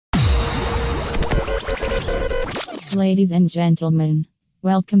Ladies and gentlemen,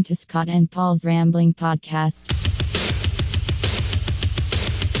 welcome to Scott and Paul's Rambling Podcast.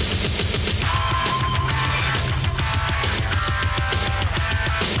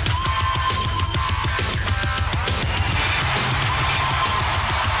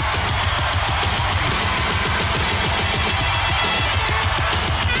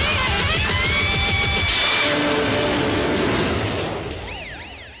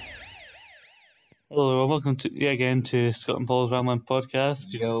 Hello, and welcome to Scott and Paul's Rambling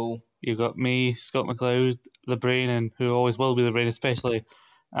Podcast. Yo. You got me, Scott McLeod, the brain, and who always will be the brain, especially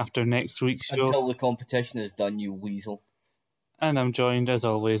after next week's show. Until the competition is done, you weasel. And I'm joined, as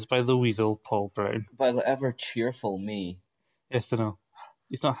always, by the weasel, Paul Brown. By the ever cheerful me. Yes, I know.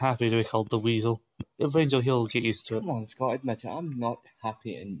 He's not happy to be called the weasel. Eventually he'll get used to it. Come on, Scott, admit it. I'm not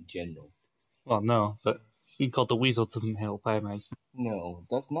happy in general. Well, no, but being called the weasel doesn't help, I imagine. No,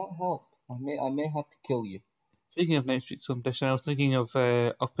 does not help. I may have to kill you. Speaking of next week's competition, I was thinking of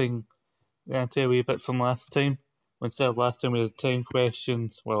upping the ante a wee bit from last time. Instead of last time we had 10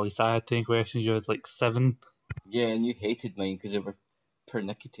 questions, well, at least I had 10 questions, you had like 7. Yeah, and you hated mine because they were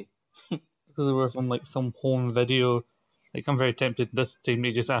pernickety. Because they were from like some home video. Like, I'm very tempted this time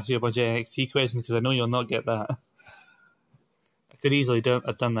to just ask you a bunch of NXT questions because I know you'll not get that. I could easily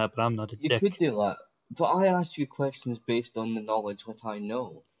have done that, but I'm not a You dick. could do that, but I asked you questions based on the knowledge that I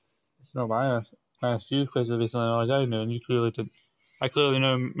know. It's not my I asked you questions based on the knowledge I know, and you clearly didn't. I clearly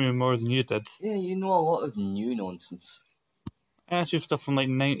know more than you did. Yeah, you know a lot of new nonsense. I asked you stuff from like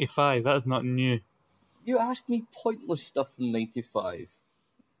 95. That is not new. You asked me pointless stuff from 95.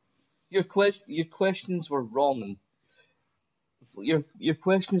 Your questions were wrong and your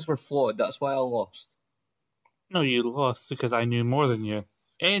questions were flawed. That's why I lost. No, you lost because I knew more than you.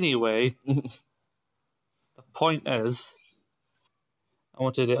 Anyway, the point is, I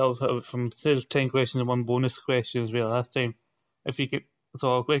wanted it from instead of 10 questions and 1 bonus question as well last time. If you could,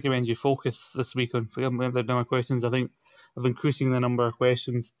 so I'll recommend you focus this week on the number of questions. I think of increasing the number of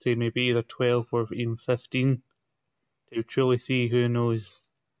questions to maybe either 12 or even 15 to truly see who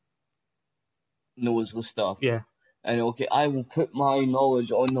knows the stuff. Yeah. And okay, I will put my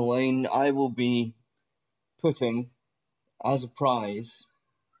knowledge on the line. I will be putting as a prize,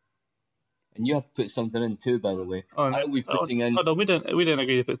 and you have to put something in too, by the way. I will be putting in. No, we didn't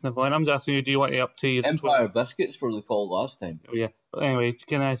agree to put something in. I'm just asking you, do you want it up to Empire Biscuits were the call last time. Oh yeah. But anyway,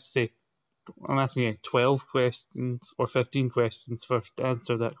 can I say, I'm asking you 12 questions or 15 questions first to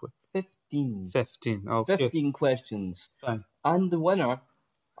answer that question. 15. 15. Okay. 15 questions. Fine. And the winner,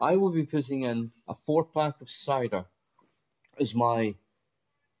 I will be putting in a 4-pack of cider as my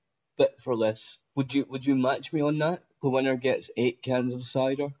bit for this. Would you match me on that? The winner gets 8 cans of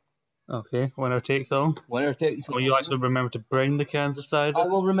cider. Okay, winner takes all. Winner takes all. Will you actually remember to bring the cans of cider? I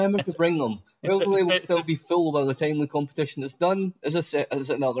will remember to bring them. Probably will still be full by the time the competition is done. Is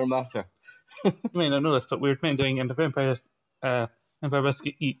another matter. You may not know this, but we were meant doing Empire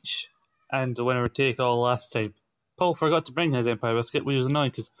Biscuit each, and the winner would take all last time. Paul forgot to bring his Empire Biscuit, which was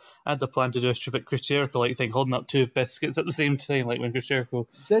annoying because I had the plan to do a stupid Chris Jericho-like thing, holding up 2 biscuits at the same time, like when Chris Jericho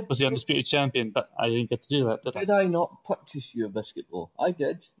was the undisputed champion, but I didn't get to do that, did I not purchase you a biscuit, though? I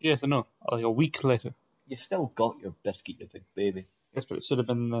did. Yes, I know. Like a week later. You still got your biscuit, you big baby. Yes, but it should have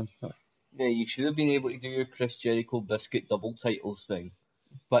been then. Yeah, you should have been able to do your Chris Jericho biscuit double titles thing,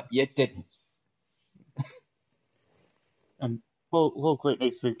 but you didn't. Well, great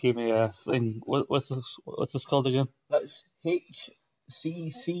next week gave me a thing. What's this called again? That's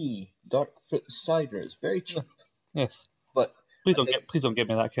HCC Dark Fruit Cider. It's very cheap. Yes. But please don't get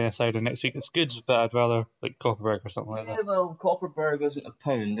me that kind of cider next week. It's good, but I'd rather like Copperberg or something like that. Yeah, well, Copperberg isn't a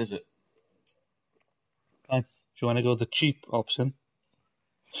pound, is it? Thanks. Do you want to go the cheap option?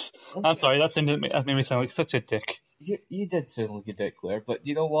 Okay. I'm sorry, that made me sound like such a dick. You did sound like a dick there, but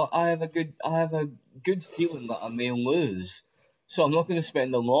you know what? I have a good feeling that I may lose. So I'm not going to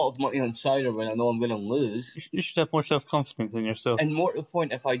spend a lot of money on cider when I know I'm going to lose. You should have more self-confidence in yourself. And more to the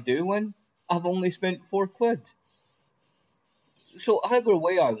point, if I do win, I've only spent £4. So either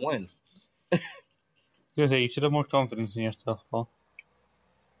way, I win. You should have more confidence in yourself, Paul.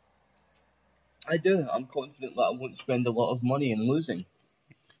 I do. I'm confident that I won't spend a lot of money in losing.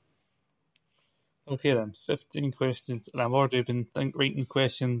 Okay then, 15 questions, and I've already been writing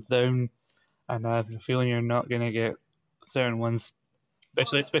questions down, and I have a feeling you're not going to get certain ones,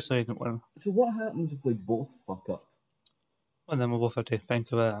 especially when. So what happens if we both fuck up? Well, then we'll both have to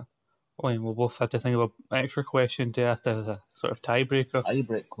think about. We'll both have to think of an extra question to ask as a sort of tiebreaker.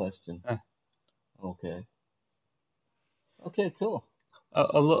 Tiebreak question. Yeah. Okay. Okay, cool.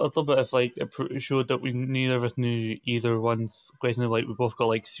 a little bit of like it showed that we neither of us knew either one's question. Like we both got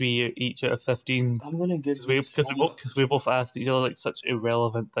like 3 each out of 15 I'm gonna give because you so much. we both asked each other like such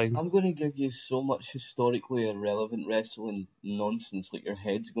irrelevant things. I'm gonna give you so much historically irrelevant wrestling nonsense, like your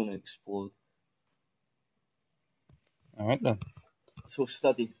head's gonna explode. All right then. So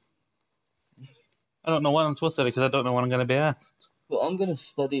study. I don't know what I'm supposed to do because I don't know what I'm going to be asked. Well, I'm gonna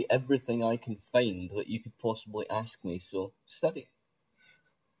study everything I can find that you could possibly ask me. So study.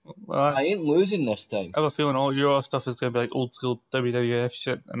 Well, I ain't losing this time. I have a feeling all your stuff is going to be like old school WWF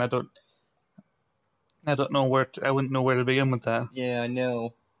shit, and I don't know I wouldn't know where to begin with that. Yeah, I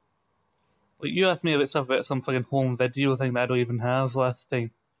know. Like you asked me about stuff about some fucking home video thing that I don't even have last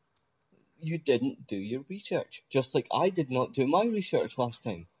time. You didn't do your research, just like I did not do my research last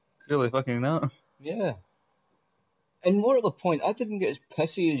time. Really fucking not. Yeah. And more to the point, I didn't get as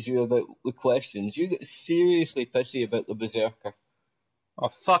pissy as you about the questions. You get seriously pissy about the Berserker. Oh,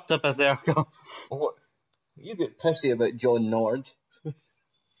 fuck the Berserker. What? You get pissy about John Nord.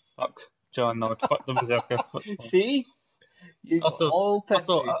 Fuck John Nord. Fuck the Berserker. See? You got all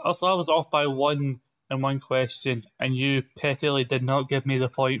pissy. Also, I was off by one in one question, and you pettily did not give me the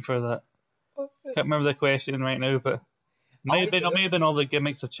point for that. Can't remember the question right now, but may have been all the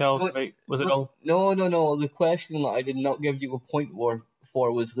gimmicks of child, right? Was it all? No. The question that I did not give you a point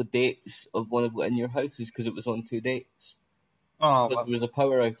for was the dates of one of the In Your Houses because it was on 2 dates. Oh, Because there was a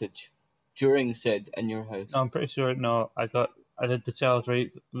power outage during said In Your House. no, I'm pretty sure. No, I did the child's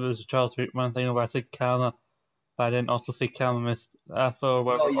right. There was a child's right one thing where I said Kama, but I didn't also say Kama Mist Alpha or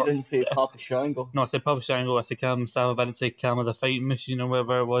whatever. No, you didn't say Papa Shango. No, I said Papa Shango. I said Kama Sava, but I didn't say Kama the fighting machine or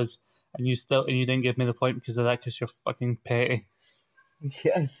whatever it was. And you didn't give me the point because of that because you're fucking petty.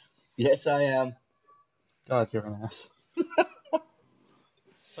 Yes, I am. God, you're an ass.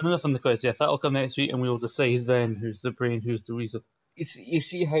 But enough on the quiz. Yes, that'll come next week, and we will decide then who's the brain, who's the weasel. You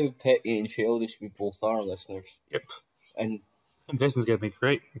see how petty and childish we both are, listeners. Yep. And Competition's gonna be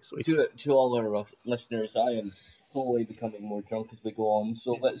great next week. To all our listeners, I am slowly becoming more drunk as we go on.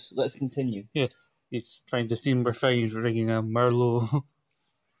 So let's continue. Yes, he's trying to seem refined, drinking a Merlot.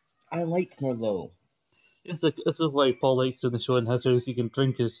 I like Merlot. This is why Paul likes doing the show in his house. He can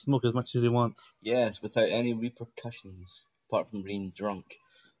drink and smoke as much as he wants. Yes, without any repercussions, apart from being drunk.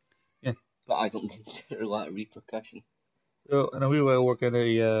 Yeah. But I don't consider that a repercussion. So, in a wee while, we're going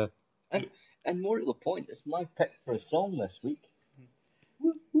to... And more to the point, it's my pick for a song this week.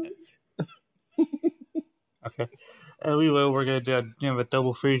 Okay. In a wee while, we're going to do a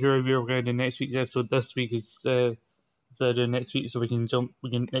double Frasier review. We're going to do next week's episode this week. Instead of doing next week, so we can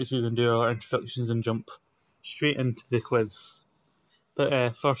next week we can do our introductions and jump straight into the quiz.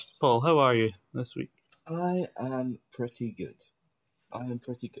 But first, Paul, how are you this week? I am pretty good.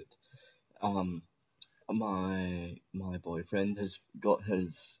 My boyfriend has got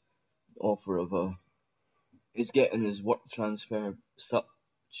his offer of he's getting his work transfer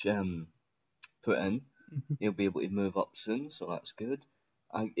put in. Mm-hmm. He'll be able to move up soon, so that's good.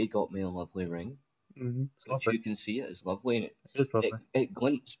 He got me a lovely ring. Mm-hmm. Which you can see it's lovely. And it is lovely. It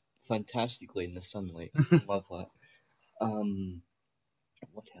glints fantastically in the sunlight. Love that.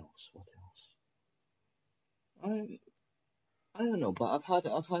 What else? I don't know, but I've had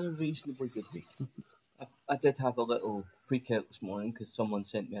a reasonably good week. I did have a little freak out this morning because someone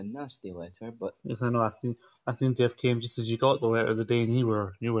sent me a nasty letter, but yes, I know. I think Jeff came just as you got the letter the day, and you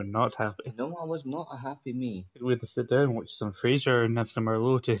were not happy. no, I was not a happy me. We had to sit down, watch some Frasier, and have some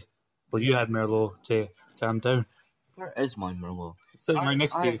Merlot you had Merlot to calm down. Where is my Merlot? Sitting right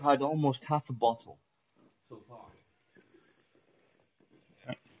next to you. I've had almost half a bottle so far.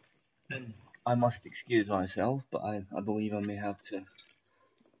 And I must excuse myself, but I believe I may have to.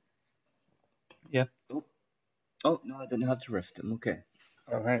 Yeah. Oh no, I didn't have to rift them. Okay.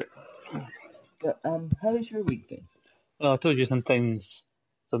 All right. But how's your week been? Well, I told you some things,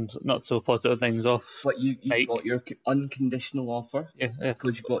 some not so positive things off. But you got your unconditional offer. Yeah.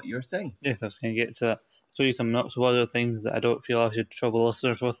 Because you got your thing. Yes, I was going to get to that. Show you some not so other things that I don't feel I should trouble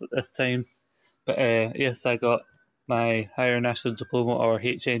listeners with at this time. But yes, I got my Higher National Diploma or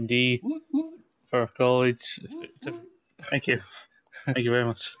HND for college. Thank you. Thank you very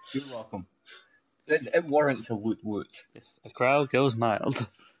much. You're welcome. It warrants a woot woot. Yes, the crowd goes mild.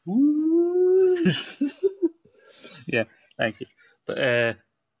 Yeah, thank you. But where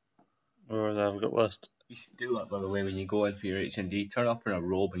was I? I've got lost. You should do that, by the way, when you go in for your HND. Turn up in a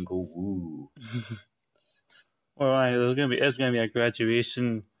robe and go woo. All right, there's gonna be a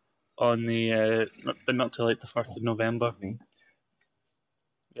graduation on the but not till like the 1st of November.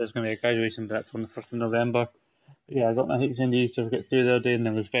 There's gonna be a graduation, but that's on the 1st of November. But yeah, I got my HND certificate through the other day, and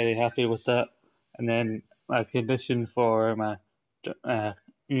I was very happy with that. And then my condition for my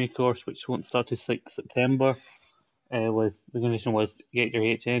uni course, which won't start till September. Was the condition was get your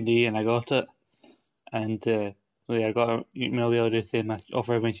HND, and I got it. And so yeah, I got an email the other day saying my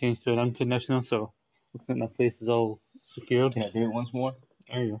offer had been changed to an unconditional. So looks like my place is all secured. Can I do it once more?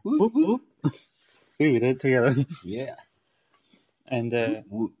 There you go. Woot, woot. We did it together. Yeah. And Woot,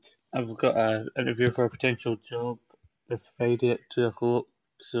 woot. I've got an interview for a potential job this Friday at 2:00.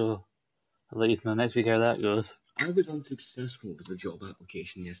 So I'll let you know next week how that goes. I was unsuccessful with the job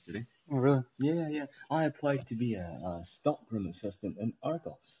application yesterday. Oh really? Yeah. I applied to be a stockroom assistant in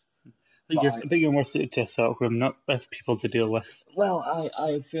Argos. I think you're more suited to a stockroom, not less people to deal with. Well,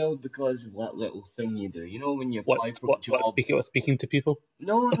 I failed because of that little thing you do. You know when you apply for a job. Speaking to people?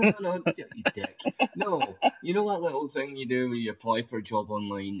 No, you dick. No, you know that little thing you do when you apply for a job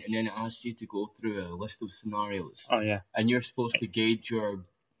online, and then it asks you to go through a list of scenarios. Oh yeah. And you're supposed to gauge your.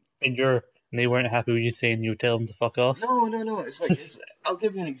 And they weren't happy with you saying you would tell them to fuck off. No. It's like I'll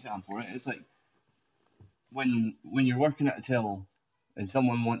give you an example. Right, it's like when you're working at a till and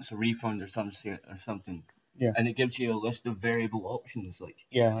someone wants a refund or something. Yeah. And it gives you a list of variable options, like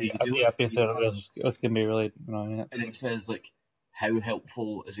It's gonna be really annoying. And it says like, how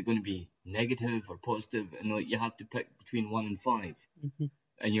helpful is it going to be? Negative or positive? And like you have to pick between 1 and 5. Mm-hmm.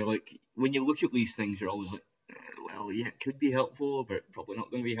 And you're like, when you look at these things, you're always like, well, yeah, it could be helpful, but probably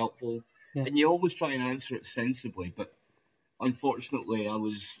not going to be helpful. Yeah. And you always try and answer it sensibly, but unfortunately, I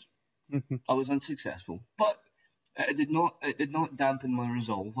was unsuccessful. But it did not dampen my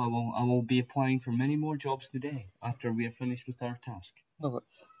resolve. I will be applying for many more jobs today after we are finished with our task. No,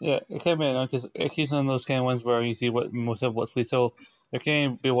 yeah, it can be annoying because it's one of those kind of ones where you see what's lethal. There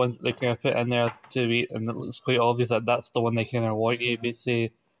can be ones that they kind of put in there to be, and it's quite obvious that that's the one they kind of want you to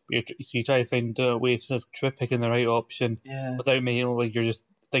say. So you try to find a way of picking the right option without making it look like you're just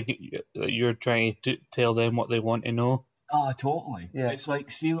thinking that you're trying to tell them what they want to know. Oh, totally. Yeah. It's like,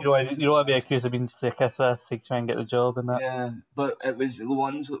 see... You don't want to be accused of being sick to try and get the job and that. Yeah, but it was the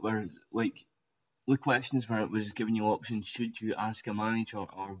ones that were, like, the questions where it was giving you options, should you ask a manager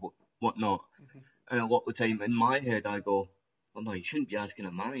or whatnot. Mm-hmm. And a lot of the time, in my head, I go, well, no, you shouldn't be asking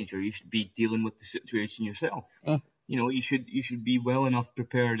a manager. You should be dealing with the situation yourself. Yeah. You know, you should be well enough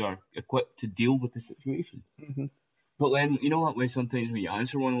prepared or equipped to deal with the situation. Mm-hmm. But then, you know that way sometimes when you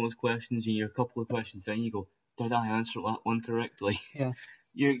answer one of those questions and you're a couple of questions in, you go, did I answer that one correctly? Yeah.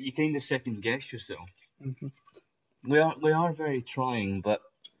 You kind of second guess yourself. Mm-hmm. We are very trying, but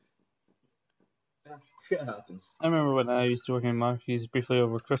shit happens. I remember when I used to work in Marquis briefly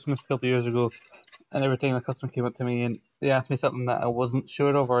over Christmas a couple of years ago, and every time a customer came up to me and they asked me something that I wasn't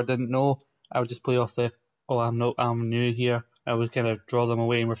sure of or I didn't know, I would just play off I'm new here. I would kind of draw them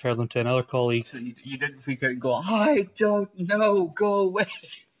away and refer them to another colleague. So you didn't freak out and go, I don't know, go away.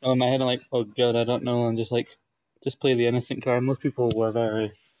 Oh, in my head I'm like, oh god, I don't know, and just play the innocent card. Most people were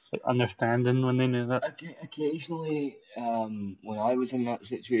very understanding when they knew that. Occasionally, when I was in that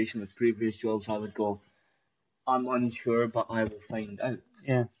situation with previous jobs, I would go, I'm unsure, but I will find out.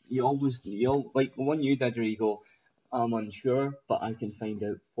 Yeah. You like the one you did where you go, I'm unsure, but I can find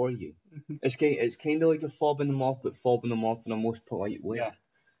out for you. Mm-hmm. It's kind of like a fobbing them off, but fobbing them off in a most polite way. Yeah.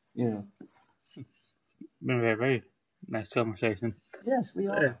 Yeah. Very, very nice conversation. Yes, we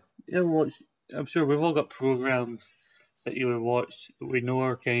are. I'm sure we've all got programs that you would watch that we know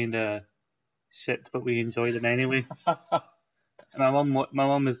are kind of shit, but we enjoy them anyway. My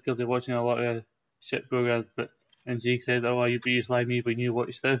mum is guilty of watching a lot of shit programs, and she says, "Oh, you used to like me when you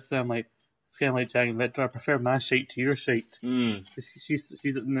watch this." And I'm like, it's kind of like Jack and Victor. I prefer my shite to your shite. Mm.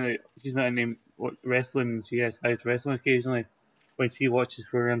 She's not in wrestling. She gets out wrestling occasionally. When she watches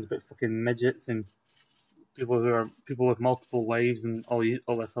programs about fucking midgets and people with multiple wives and all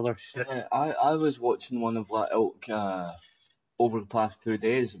this other shit. I was watching one of that ilk over the past 2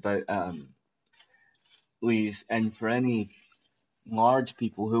 days about Lee's, and for any large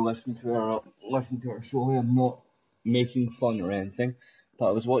people who listen to our show, I'm not making fun or anything, but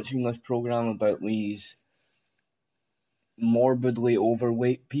I was watching this program about these morbidly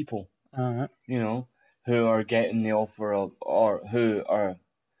overweight people, you know, who are getting the offer of, or who are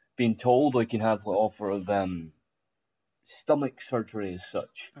being told they can have the offer of stomach surgery as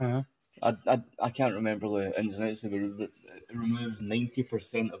such. Uh-huh. I can't remember the ins and outs, but it removes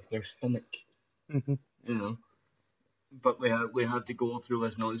 90% of their stomach. Mm-hmm. You know, but we had to go through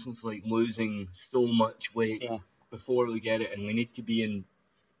this nonsense like losing so much weight before we get it, and we need to be in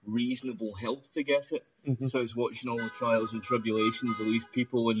reasonable health to get it. Mm-hmm. So it's watching all the trials and tribulations of these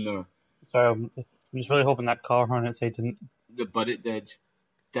people in there. Sorry, I'm just really hoping that car horn outside didn't. But it did.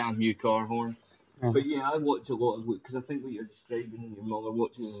 Damn you, car horn. Mm-hmm. But yeah, I watch a lot of, because I think what you're describing, your mother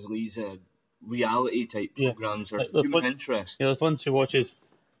watches is Lee's reality type Yeah. programs or Like, there's human one- interest. Yeah, there's one she watches,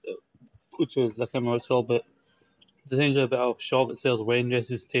 which is, I can't remember what it's called, but it's essentially about a shop that sells wedding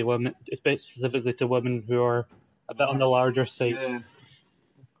dresses to women, especially specifically to women who are a bit on the larger side. Yeah.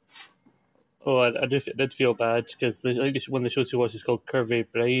 Oh, I did feel bad because one of the shows she watches is called Curvy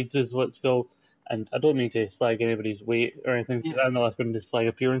Brides, is what it's called. And I don't mean to slag anybody's weight or anything, Yeah. I'm not like going to slag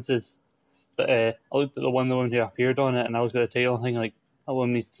appearances. But I looked at the woman who appeared on it, and I looked at the title and think, like, that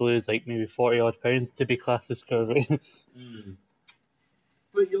woman needs to lose like maybe 40 odd pounds to be classed as curvy.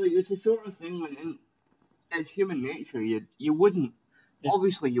 But it's the sort of thing when it's human nature. You wouldn't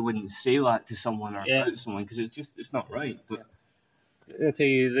obviously you wouldn't say that to someone or Yeah. about someone because it's not right. But I'll tell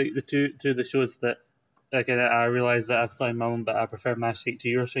you, the two of the shows that again I realise that I've played my own, but I prefer my site to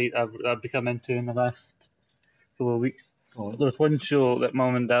your site. I've become into in the last couple of weeks. There was one show that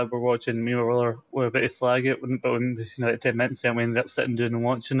Mum and Dad were watching. Me and my brother were a bit of slag it, but when like 10 minutes in, we ended up sitting down and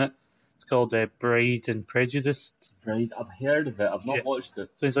watching it. It's called Bride and Prejudice. right, I've heard of it. I've not Yeah. watched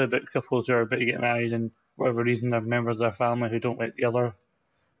it. So it's like about couples who are about to get married, and for whatever reason, they're members of their family who don't like the other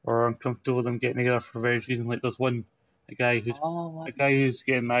or are uncomfortable with them getting together for various reasons. Like there's a guy who's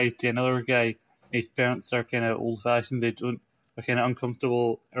getting married to another guy. His parents are kind of old fashioned. They're kind of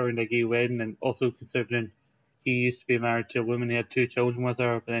uncomfortable around a gay wedding, and also considering he used to be married to a woman. He had 2 children with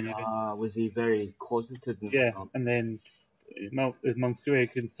her, but then Was he very closeted? and then his mum's very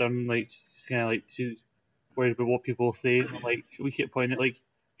concerned. Like she's kind of like she's worried about what people say. And, like we keep pointing out, like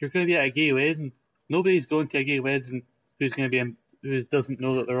you're going to be at a gay wedding. Nobody's going to a gay wedding who's going to be who doesn't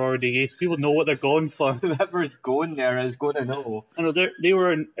know that they're already gay. So people know what they're going for. Whoever's going there is going to know. I know they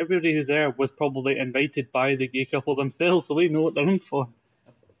were. Everybody who's there was probably invited by the gay couple themselves, so they know what they're in for.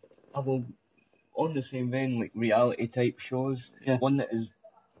 Well, on the same vein, like reality type shows, Yeah. one that is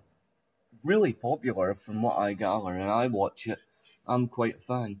really popular from what I gather, and I watch it, I'm quite a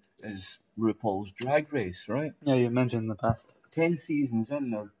fan, is RuPaul's Drag Race, right? Yeah, you mentioned in the past. 10 seasons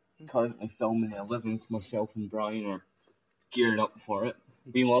in, they're currently filming the 11th. Myself and Brian are geared up for it.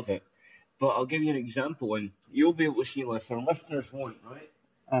 We love it. But I'll give you an example, and you'll be able to see this. Our listeners won't, right?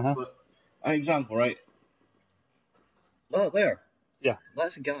 But an example, right? Look there. Yeah.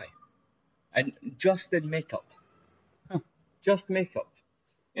 That's a guy. And just in makeup. Just makeup.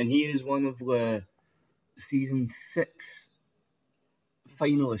 And he is one of the season 6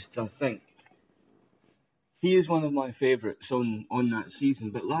 finalists, I think. He is one of my favourites on that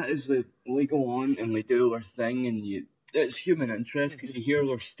season, but that is they go on and they do their thing, and it's human interest because you hear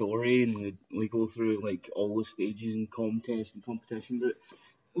their story and they go through like all the stages and contest and competition. But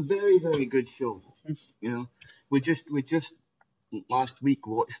very, very good show. You know, we just last week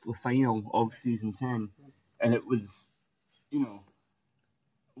watched the final of season 10, and it was, you know,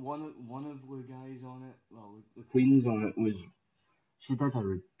 one of the guys on it, well, the queens on it she did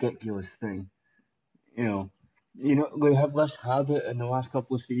a ridiculous thing. You know, they have this habit in the last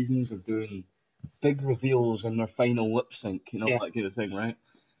couple of seasons of doing big reveals in their final lip sync, that kind of thing, right?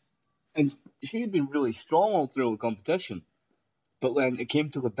 And she had been really strong all through the competition, but then it came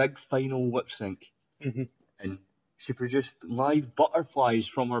to the big final lip sync, and she produced live butterflies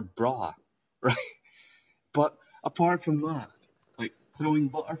from her bra, right? But apart from that, like throwing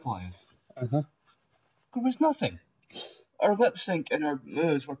butterflies, there was nothing. Her lip sync and her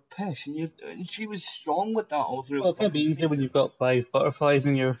moves were pish, and she was strong with that all through. Well, it can be easier when you've got live butterflies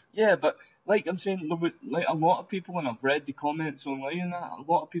in your. Yeah, but like I'm saying, there were, like a lot of people, and I've read the comments online, and that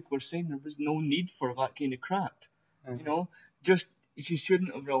a lot of people are saying there was no need for that kind of crap. You know, just she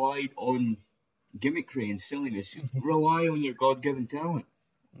shouldn't have relied on gimmickry and silliness. You rely on your God-given talent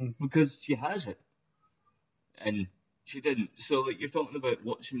because she has it, and she didn't. So like you're talking about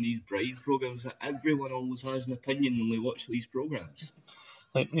watching these bride programs, that everyone always has an opinion when they watch these programs.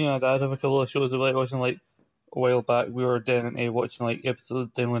 Like, Dad have a couple of shows I like watching. Like a while back, we were down watching like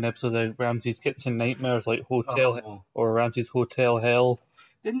downloading episodes of Ramsay's Kitchen Nightmares, like Hotel or Ramsay's Hotel Hell.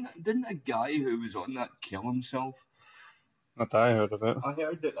 Didn't a guy who was on that kill himself? Not that I heard of it. I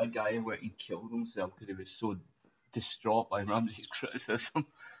heard that a guy went and killed himself because he was so distraught by Ramsay's criticism.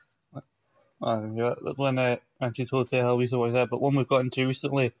 That's when Ramsay's Hotel Hell we used to watch that. But one we've got into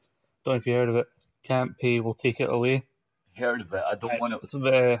recently, don't know if you heard of it. Can't Pay Will Take It Away. Heard of it? I don't want to. It's a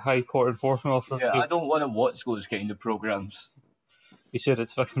bit of High Court enforcement officer. Yeah, I don't want to watch those kind of programs. You should.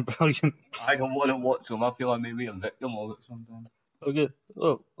 It's fucking brilliant. I don't want to watch them. I feel I may be a victim of it sometimes. Oh, good.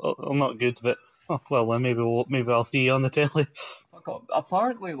 Oh, I'm not good, but well, then maybe I'll see you on the telly.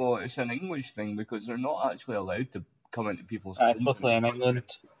 Apparently, though, it's an English thing because they're not actually allowed to come into people's homes. It's mostly in England.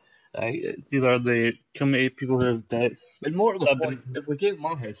 It's either they come to people who have debts. And more to the point, if we gave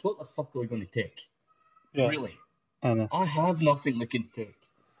my house, what the fuck are we going to take? Yeah. Really? I know. I have nothing we can take.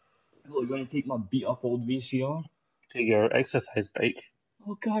 Well, you're going to take my beat up old VCR? Take your exercise bike.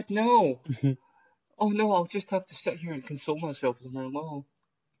 Oh God, no! Oh no, I'll just have to sit here and console myself with Merlot.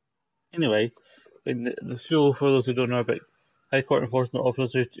 Anyway, in the show, for those who don't know about High Court enforcement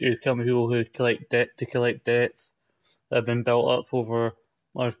officers, who come people who collect debts that have been built up over a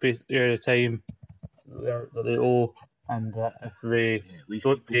large period of time that they owe, and that if they At least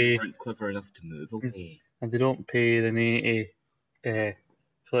don't people pay, weren't clever enough to move away. and they don't pay, they need to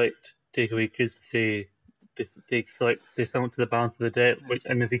collect takeaway goods to they sell it to the balance of the debt. Which,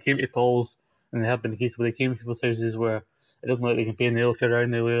 and if they came to Paul's, and they have been the case where they came to people's houses where it doesn't look like they can pay, and they look around,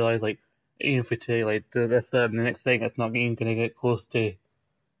 and they realise like, even if we take like this, that, and the next thing, it's not even going to get close to.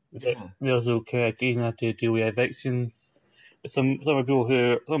 Yeah. They also even have to deal with evictions. Some are people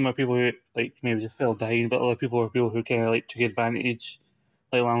who like maybe just fell down, but other people are people who kind of like took advantage,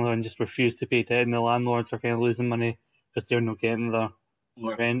 like landlord, and just refused to pay debt, and the landlords are kind of losing money because they're not getting their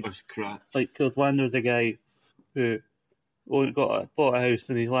rent. Was crap. Like, because one there was a guy who bought a house,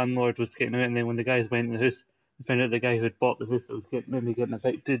 and his landlord was getting out, and then when the guys went in the house, they found out the guy who had bought the house that was getting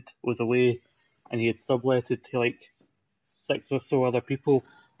evicted was away, and he had subletted to like 6 or so other people.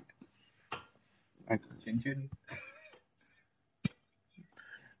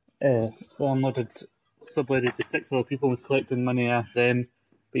 The landlord had subletted to 6 other people and was collecting money off them,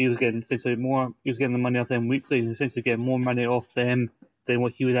 but he was getting essentially more. He was getting the money off them weekly, and essentially getting more money off them than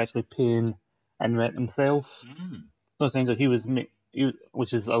what he was actually paying in rent himself. So essentially, he was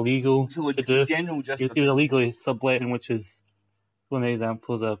which is illegal So to do. general He justice. was illegally subletting, which is one of the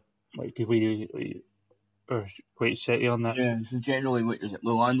examples of like people who are quite shitty on that. Yeah, so generally, what is it?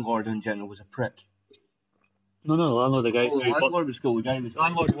 The landlord in general was a prick. No, the landlord, the guy. Oh, the landlord was cool. The guy was. The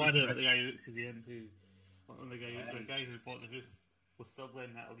landlord wanted the guy out because he hadn't paid. The guy who bought the house was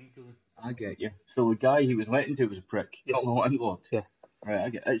subletting that illegally. I get you. So the guy he was letting to was a prick, not the landlord. Yeah. Right, I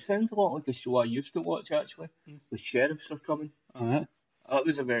get it. It sounds a lot like a show I used to watch actually. The sheriffs are coming. Alright.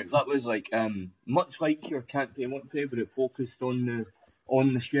 That was like much like your Can't Pay Won't Pay, but it focused on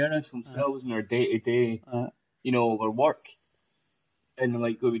the sheriffs themselves and their day to day, their work. And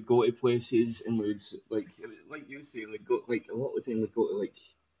like we would go to places and we would like you say, like go like a lot of the time we'd go to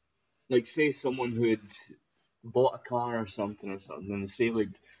like say someone who had bought a car or something, and say like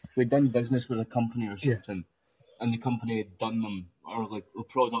we'd done business with a company or something, and the company had done them, or like the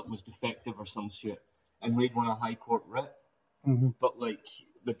product was defective or some shit, and we'd won a high court writ, but like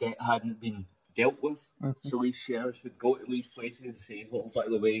the debt hadn't been dealt with, so these sheriffs would go to these places and say, "Oh, by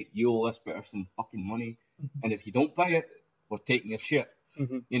the way, you owe this person fucking money, and if you don't pay it, we're taking your shit."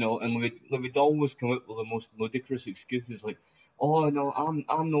 And we'd always come up with the most ludicrous excuses like, "Oh no,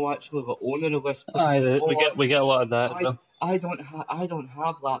 I'm no actually the owner of this." We get a lot of that. I don't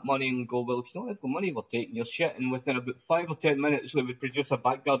have that money, and we go, "Well, if you don't have the money, we're taking your shit." And within about 5 or 10 minutes, we would produce a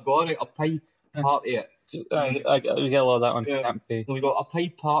backguard. Go, "All right, I'll pay part of it." We get a lot of that one. Yeah. Can't pay. And we go, "I'll pay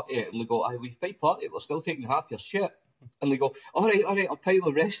part of it," and we go, "We pay part of it, we're still taking half your shit." And they go, all right, I'll pay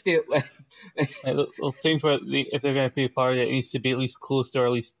the rest of it. There's times where if they're going to pay part of it, it needs to be at least close to, or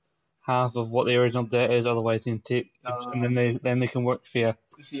at least half of what the original debt is, otherwise they can take, and then they can work for you.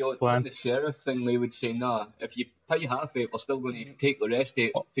 See, on the sheriff thing, they would say, "Nah, if you pay half of it, we're still going to take the rest of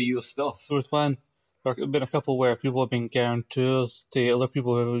it for your stuff." There was one, there have been a couple where people have been guarantors to other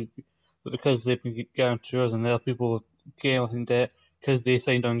people who, because they've been guarantors, and the other people getting in debt because they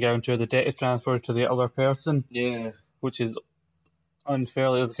signed on guarantor, the debt is transferred to the other person. Yeah. Which is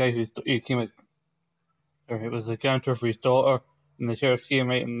unfair. There's a guy it was the guarantor for his daughter, and the sheriff came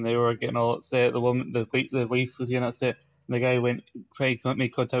right, and they were getting all upset. The wife was getting upset, and the guy tried to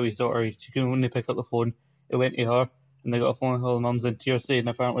make contact with his daughter. She couldn't only pick up the phone. It went to her, and they got a phone call. The mum's in tears, saying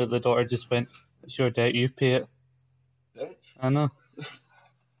apparently the daughter just went, "It's your debt, you pay it." Bitch. I know.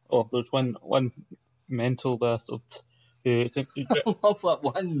 There's one mental bastard who I love that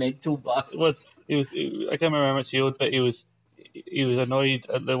one mental bastard. I can't remember how much he owed, but he was annoyed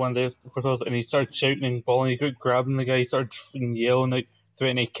at the one day, and he started shouting and bawling. He kept grabbing the guy. He started yelling, like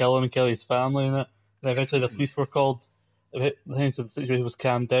threatening to kill him and kill his family, and that. And eventually, the police were called. The situation was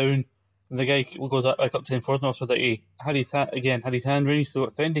calmed down, and the guy goes back up to the enforcement officer that he had his hand raised, so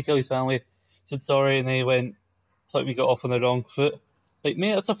threatened to kill his family. He said sorry, and then he went, "It's like we got off on the wrong foot." Like,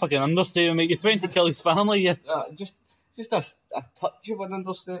 mate, that's a fucking understatement, mate. You threatened to kill his family, yeah. Just a touch of an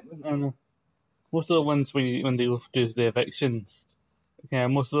understatement. I know. Most of the ones when they do the evictions,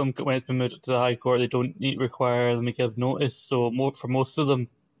 most of them, when it's been moved to the High Court, they don't require them to give notice. So for most of them,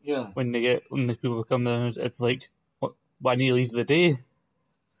 when the people come down, it's like, why need to leave the day?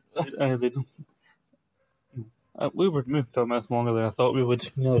 They don't. We were moving on this longer than I thought we would.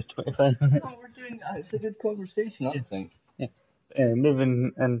 25 minutes. It's a good conversation, I think.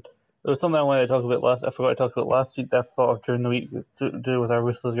 Moving, and There was something I wanted to talk about last. I forgot to talk about last week. That I thought of during the week to do with our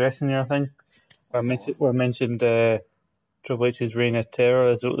Ruthless Aggression year thing. Where I mentioned Triple H's Reign of Terror,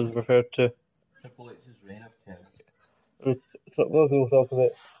 as it was referred to. Triple H's Reign of Terror. So a lot of people talk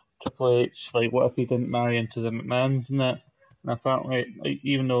about Triple H, like what if he didn't marry into the McMahons and that. And apparently, like,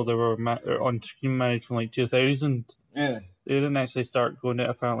 even though they were on-screen married from like 2000, Yeah. they didn't actually start going out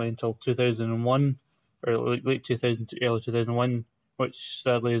apparently until 2001, or like late 2000 to early 2001, which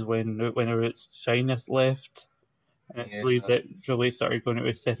sadly is whenever it's China left. And it's believed that Triple H started going out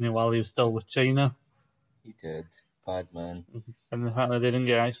with Stephanie while he was still with China. He did. Bad man. And apparently they didn't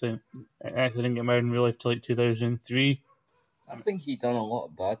get married in real life till like 2003. I think he done a lot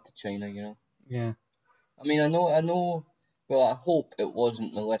of bad to China, Yeah. I mean, I know. Well, I hope it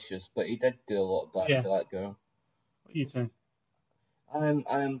wasn't malicious, but he did do a lot of bad to that girl. What are you doing?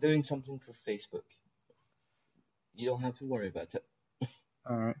 I'm doing something for Facebook. You don't have to worry about it.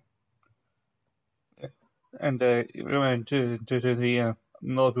 Alright. And around 2003, a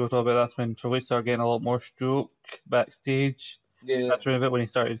lot of people talk about that's when Triple H started getting a lot more stroke backstage. Yeah. That's around about when he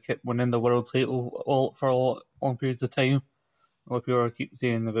started winning the world title for long periods of time. A lot of people keep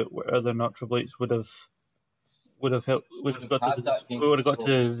saying about whether or not Triple H would have got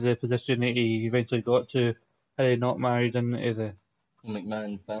to the position that he eventually got to had he not married into the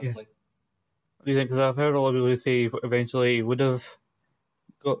McMahon family. Yeah. What do you think? Because I've heard a lot of people say eventually he would have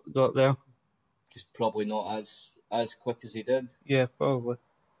got there. Just probably not as quick as he did. Yeah, probably.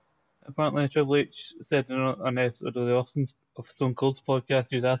 Apparently, Triple H said on an episode of Stone Cold's podcast,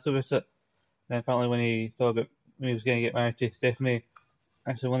 he was asked about it. And apparently, when he was going to get married to Stephanie,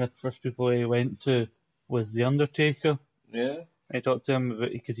 actually one of the first people he went to was The Undertaker. Yeah. And he talked to him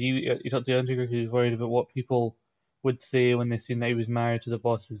about, because he talked to The Undertaker because he was worried about what people would say when they seen that he was married to the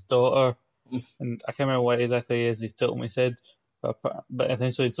boss's daughter. And I can't remember what exactly he told me said, but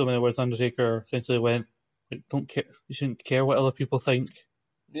essentially in so many words, Undertaker essentially went, like, don't care, you shouldn't care what other people think.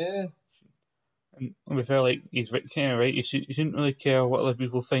 Yeah. And to be fair, like, he's kind of right, you shouldn't really care what other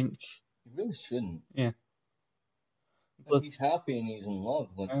people think. You really shouldn't. Yeah. If he's happy and he's in love,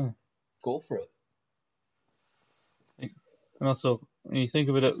 go for it. And also, when you think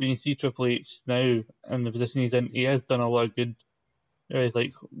about it, when you see Triple H now in the position he's in, he has done a lot of good. There's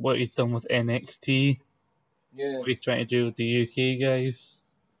like what he's done with NXT. Yeah. What he's trying to do with the UK guys.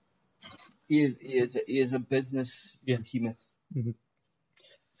 He is a business behemoth. Mm-hmm.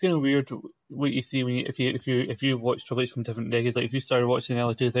 It's kind of weird what you see when if you watch Triple H from different decades. Like if you started watching the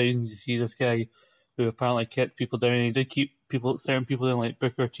early 2000s, you see this guy who apparently kept people down. And he did keep certain people down, like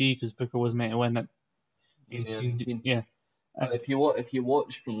Booker T, because Booker was meant to win it. Yeah. If you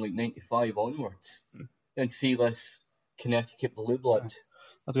watch from like 95 onwards, and see this Connecticut blue blood.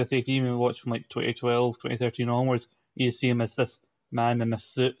 I was going to say, if you even watch from like 2012, 2013 onwards, you see him as this man in a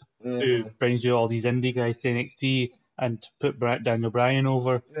suit who brings you all these indie guys to NXT and put Daniel Bryan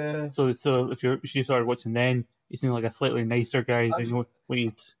over. Yeah. So if you started watching then, he seemed like a slightly nicer guy than what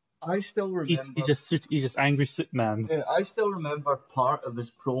you'd. I still remember. He's just angry suit man. Yeah, I still remember part of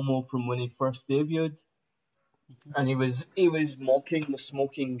his promo from when he first debuted. And he was mocking the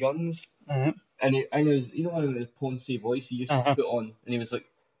smoking guns, and his his Ponce voice he used to put on, and he was like,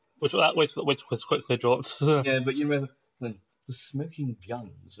 which was quickly dropped. Yeah, but you remember when the smoking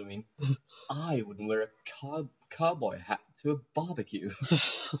guns? I mean, I wouldn't wear a cowboy hat to a barbecue,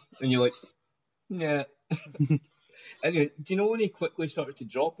 and you're like, yeah. Anyway, do you know when he quickly started to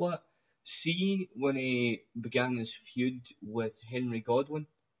drop that? See when he began his feud with Henry Godwinn.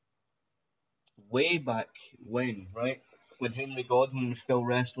 Way back when, right? When Henry Godwinn was still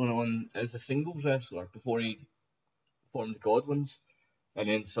wrestling as a singles wrestler before he formed the Godwinns, and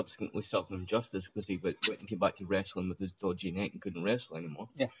then subsequently Southern Justice because he went and came back to wrestling with his dodgy neck and couldn't wrestle anymore.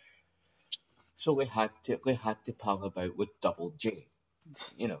 Yeah. So they had to pal about with Double J,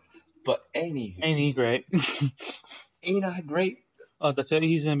 But anywho, ain't he great? Ain't I great? Oh, that's it.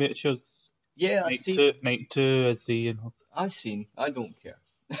 He's gonna be at shows. Yeah, Night 2, I'd see. I've seen. I don't care.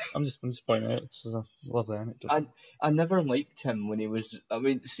 I'm just pointing out. It's a lovely anecdote. I never liked him when he was. I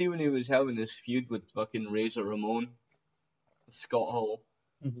mean, see when he was having this feud with fucking Razor Ramon, Scott Hall,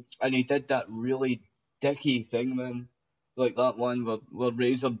 and he did that really dicky thing, man, like that one where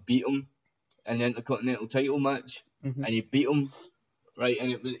Razor beat him in the Intercontinental title match, and he beat him, right,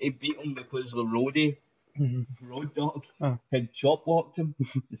 and he beat him because the roadie. Road Dogg had chop walked him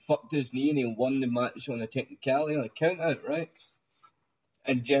and fucked his knee, and he won the match on a technicality on a count out, right?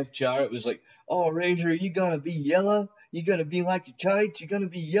 And Jeff Jarrett was like, "Oh, Razor, you gonna be yellow? You gonna be like your tights? You gonna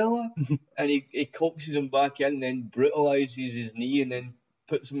be yellow?" And he coaxes him back in, and then brutalizes his knee, and then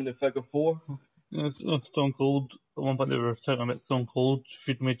puts him in the figure four. Stone Cold. At one point they were talking about Stone Cold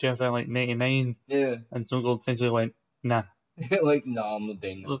feuding with Jeff in like '99, Yeah. and Stone Cold essentially went, "Nah." Like, nah, I'm not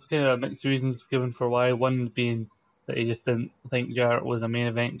doing that. There's kind of mixed reasons given for why. One being that he just didn't think Jarrett was a main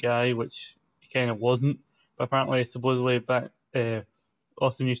event guy, which he kind of wasn't. But apparently, supposedly, back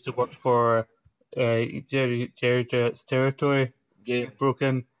Austin used to work for Jerry Jarrett's territory. Yeah.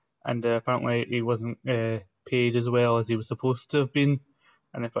 Broken, and apparently he wasn't paid as well as he was supposed to have been.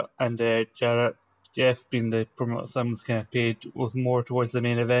 And Jeff being the promoter, someone's kind of paid was more towards the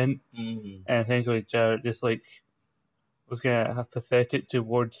main event, Mm-hmm. and essentially Jarrett just like was kind of apathetic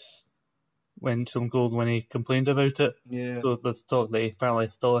towards when Stone Cold when he complained about it. Yeah. So there's talk that he apparently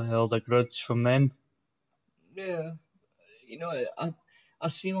still held a grudge from then. Yeah. You know,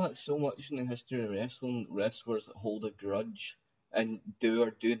 I've seen that so much in the history of wrestling, wrestlers that hold a grudge and do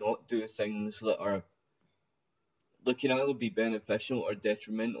or do not do things that can either be beneficial or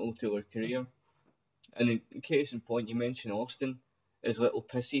detrimental to their career. And in case in point, you mentioned Austin, his little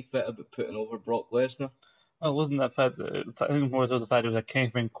pissy fit about putting over Brock Lesnar. Well, it wasn't that fact. I think more so the fact it was a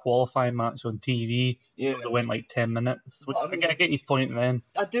Kevin qualifying match on TV. Yeah. It went like 10 minutes. Which But, I mean- I get his point then.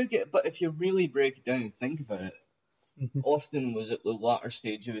 I do get it, but if you really break it down and think about it, Mhm. Austin was at the latter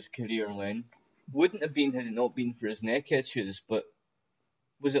stage of his career then. Wouldn't have been had it not been for his neck issues, but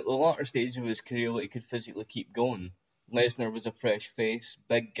was at the latter stage of his career that he could physically keep going. Lesnar was a fresh face,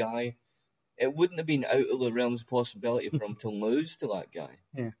 big guy. It wouldn't have been out of the realms of possibility for him to lose to that guy.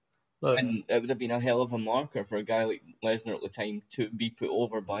 But And it would have been a hell of a marker for a guy like Lesnar at the time to be put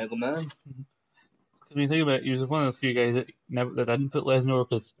over by the man. when you think about it, he was one of the few guys that didn't put Lesnar over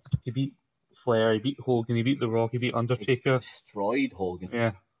because he beat Flair, he beat Hogan, he beat The Rock, he beat Undertaker. Destroyed Hogan.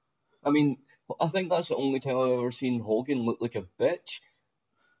 Yeah, I mean, I think that's the only time I've ever seen Hogan look like a bitch.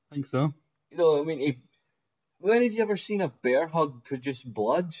 I think so. You know, I mean, when have you ever seen a bear hug produce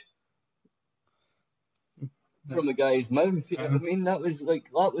blood from a guy's mouth? You know what I mean, that was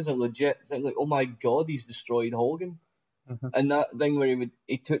a legit thing. Like, oh my god, he's destroyed Hogan. Mhm. And that thing where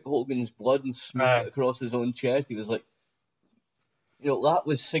he took Hogan's blood and smeared it across his own chest, he was like, you know, that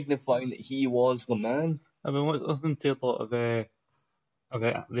was signifying that he was the man. I've been listening to a lot of the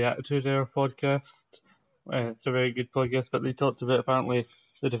Attitude Era podcast. It's a very good podcast, but they talked about apparently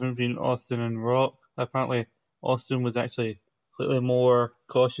the difference between Austin and Rock. Apparently, Austin was actually slightly more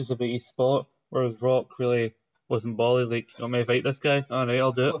cautious about his spot, whereas Rock really wasn't bothered. Like, you want me to fight this guy? All right,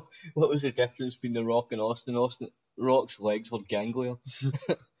 I'll do it. What was the difference between The Rock and Austin? Rock's legs were ganglia.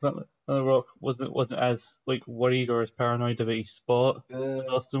 But The Rock wasn't as like worried or as paranoid about his spot as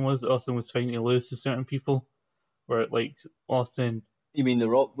Austin was. Austin was fine to lose to certain people, where like Austin. You mean The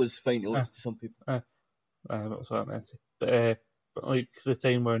Rock was fine to lose to some people? That's what I meant to say. But like the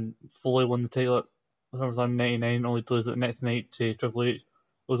time when Foley won the title at SummerSlam '99, only to lose it the next night to Triple H,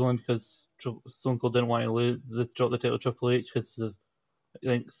 was only because Stone Cold didn't want to drop the title to Triple H because of I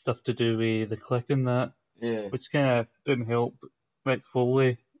think stuff to do with the Click and that. Yeah. Which kind of didn't help Mick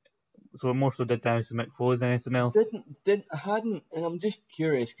Foley. So it more so did damage to Mick Foley than anything else. Hadn't, and I'm just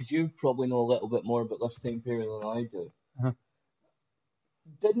curious because you probably know a little bit more about this time period than I do. Uh-huh.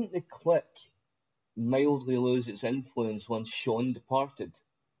 Didn't the Click mildly lose its influence once Shawn departed?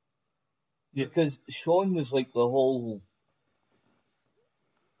 Yeah. Because Shawn was like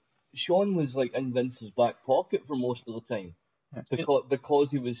in Vince's back pocket for most of the time. Yeah.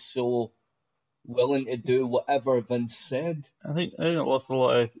 Because he was so willing to do whatever Vince said. I think it lost a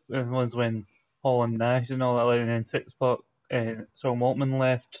lot of ones when Hall and Nash and all that, like, and then Six Pack, Sean Waltman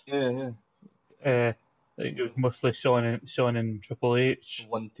left. Yeah. I think it was mostly Shawn and Triple H.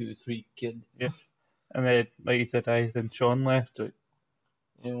 1, 2, 3 kid. Yeah. And then, like you said, then Shawn left.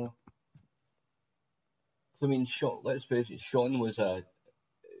 Yeah. I mean, let's face it, Shawn was a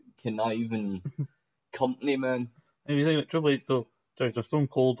conniving company man. And if you think about Triple H, though, Stone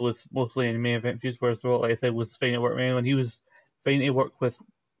Cold was mostly in the main event feuds, whereas The Rock, like I said, was fine to work with anyone. He was fine to work with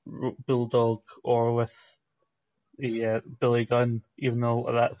Bulldog or with Billy Gunn, even though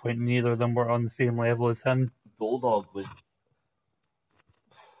at that point neither of them were on the same level as him. Bulldog was.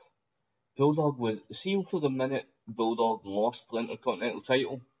 See, for the minute Bulldog lost the Intercontinental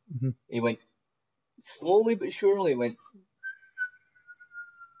title, Mhm. he went slowly but surely.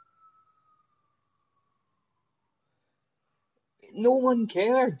 No one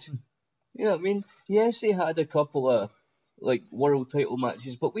cared. You know what I mean? Yes, he had a couple of world title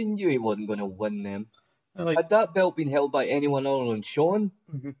matches, but we knew he wasn't going to win them. Had that belt been held by anyone other than Shawn,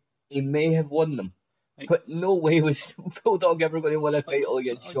 Mhm. he may have won them. But no way was Bulldog ever going to win a title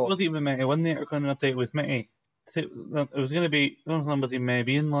against It Shawn. wasn't even meant to win the Intercontinental title. It was meant to. It was going to be. I don't know if it may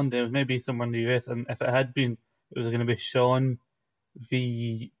be in London. It was maybe somewhere in the US. And if it had been, it was going to be Shawn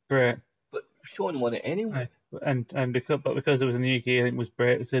v. Brett. But Sean won it anyway. And because it was in the UK, I think it was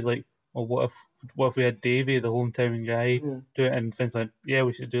Brett who said like, well, what if we had Davey, the hometown guy, do it? And Vince went, yeah,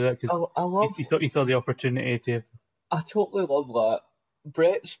 we should do that because he saw the opportunity to. I totally love that.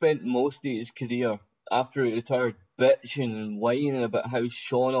 Brett spent most of his career after he retired bitching and whining about how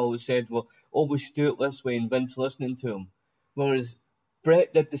Sean always said, well, we should do it this way, and Vince listening to him. Whereas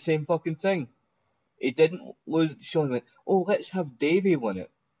Brett did the same fucking thing. He didn't lose. Sean went, let's have Davey win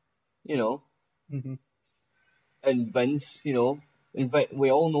it. You know? Mm-hmm. And Vince, you know, we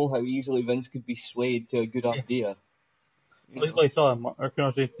all know how easily Vince could be swayed to a good idea. Like I saw him,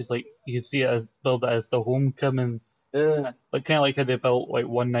 because like you can see it build it as the homecoming. Like kind of like how they built like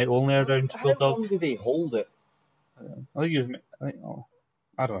one night only around How long did they hold it? I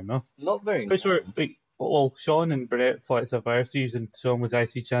don't know. Not very long. Sure, well, Sean and Brett fought Survivors and Sean was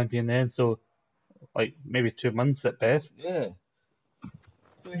IC champion then, so like maybe 2 months at best. Yeah.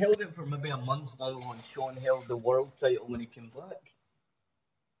 So he held it for maybe a month now when Sean held the world title when he came back.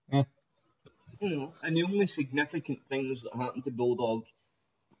 Yeah. You know, and the only significant things that happened to Bulldog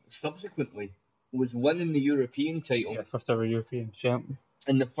subsequently was winning the European title. Yeah, first ever European champ.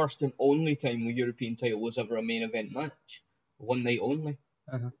 And the first and only time the European title was ever a main event match. One night only.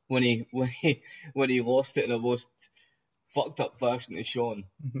 Uh-huh. When he lost it in a most fucked up fashion to Sean.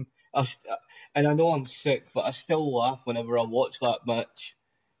 Mm-hmm. And I know I'm sick, but I still laugh whenever I watch that match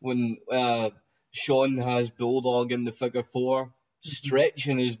when Sean has Bulldog in the figure four,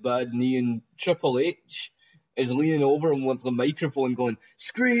 stretching his bad knee, and Triple H is leaning over him with the microphone going,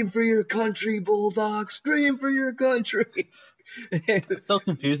 "Scream for your country, Bulldog! Scream for your country!" It still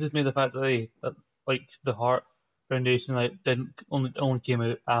confuses me the fact that the Hart Foundation only came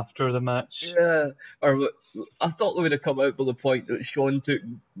out after the match. Yeah, or I thought they would have come out by the point that Sean took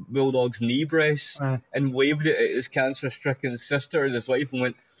Bulldog's knee brace and waved it at his cancer-stricken sister and his wife and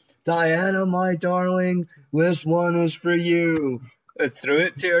went, "Diana, my darling, this one is for you." And threw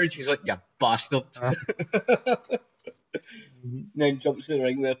it to her, and she's like, "You bastard." Then jumps in the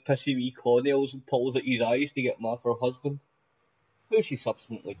ring with a pissy wee clawnails and pulls at his eyes to get him off her husband, who she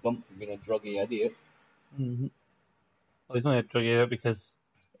subsequently dumped for being a druggy idiot. Mm-hmm. Well, he's only a druggy idiot because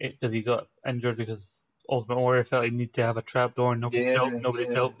he got injured because Ultimate Warrior felt he needed to have a trapdoor and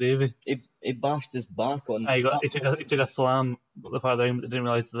nobody helped Davey. He bashed his back on. He took a slam. The part of the ring, but didn't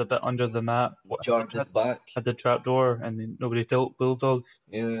realise the bit under the mat. Jarred his back. Had the trapdoor, and then nobody helped Bulldog.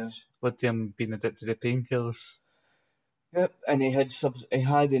 Yeah. With him being addicted to painkillers. Yep, and he had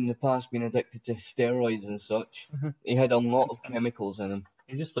in the past been addicted to steroids and such. Mm-hmm. He had a lot of chemicals in him.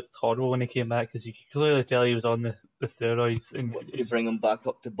 He just looked horrible when he came back because you could clearly tell he was on the steroids. And to bring him back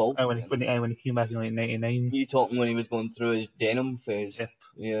up to bulk. And when he came back in like '99. You talking when he was going through his denim phase? Yep.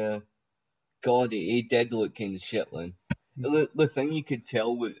 Yeah. God, he did look kind of shit, man. Mm-hmm. The thing you could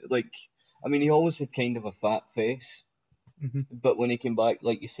tell was, he always had kind of a fat face. Mm-hmm. But when he came back,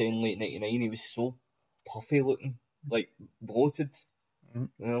 like you say, in late '99, he was so puffy looking, like bloated, mm-hmm.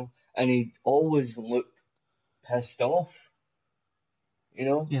 you know. And he always looked pissed off, you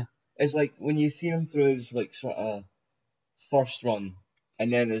know. Yeah. It's like when you see him through his sort of first run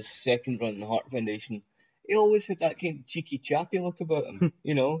and then his second run in the Hart Foundation, he always had that kind of cheeky chappy look about him,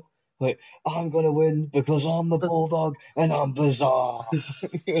 you know. Like, I'm going to win because I'm the Bulldog and I'm bizarre,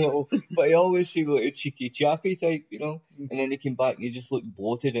 you know. But he always seemed like a cheeky chappy type, you know. And then he came back and he just looked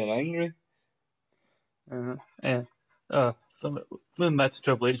bloated and angry. Yeah. Moving back to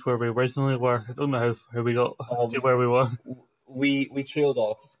Triple H where we originally were, I don't know how we got to where we were. We trailed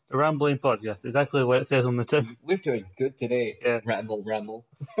off. The Rambling Podcast, exactly what it says on the tin. We're doing good today. Yeah. Ramble.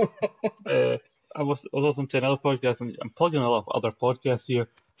 I was listening to another podcast, and I'm plugging a lot of other podcasts here.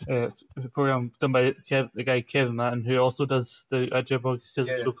 It's a program done by the guy Kevin Matten, who also does the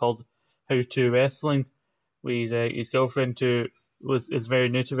podcast show called How to Wrestling, with his girlfriend who is very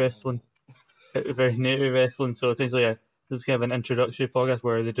new to wrestling. So essentially, this is kind of an introductory podcast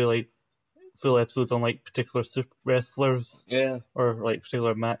where they do like full episodes on like particular super wrestlers, or like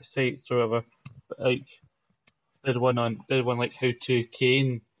particular match sites or whatever. But, like, did one like How to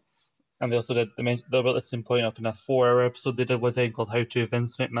Kane. And they also did, they mentioned about the same point up in a 4-hour episode. They did one thing called How to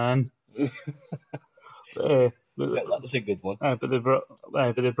Vince McMahon. That was a good one. But they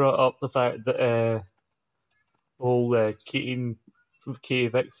brought up the fact that the whole Katie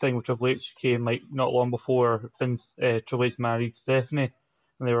Vick thing with Triple H came like not long before Triple H married Stephanie,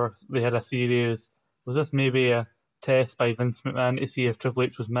 and they had a theory: was this maybe a test by Vince McMahon to see if Triple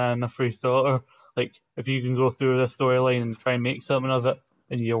H was man enough for his daughter? Like, if you can go through this storyline and try and make something of it,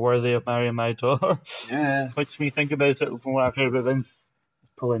 and you're worthy of marrying my daughter. Yeah. Which, when you think about it, from what I've heard about Vince,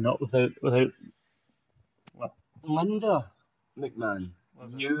 it's probably not without. Linda McMahon.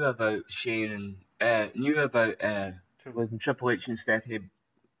 knew about Shane and Triple H and Stephanie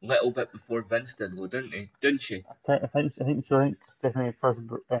a little bit before Vince did, though, didn't he? Didn't she? I think so. I think Stephanie first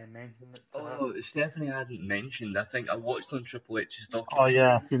mentioned it to her. Oh, Stephanie hadn't mentioned. I think I watched on Triple H's Oh documentary.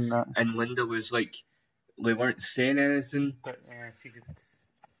 yeah, I've seen that. And Linda was like, they weren't saying anything, But she could.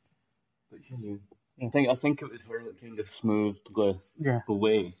 but she knew. Yeah. I think it was her that kind of smoothed the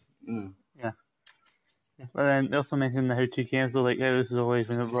way. Mm. Yeah. But then they also mentioned the how 2 games, though, like how this is always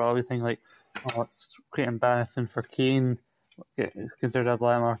when we're always thinking like, oh, it's quite embarrassing for Kane. It's considered a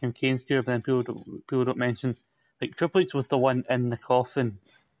black mark in Kane's career, but then people don't mention like Triple H was the one in the coffin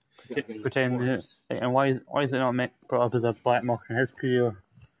pretending, and why is it not brought up as a black mark in his career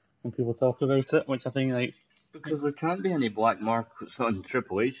when people talk about it? Which I think like Because there can't be any black marks on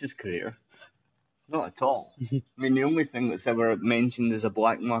Triple H's career. Not at all. I mean, the only thing that's ever mentioned as a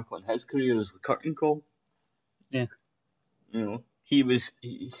black mark on his career is the curtain call. Yeah. You know, he was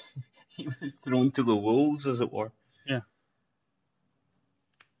thrown to the wolves, as it were. Yeah.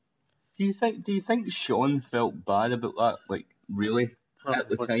 Do you think Sean felt bad about that? Like, really? At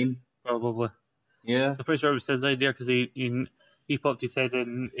the time? Probably. Yeah. I'm pretty sure it was his idea because he popped his head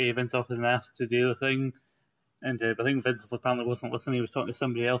in Vince's office and asked to do the thing. And I think Vince apparently wasn't listening. He was talking to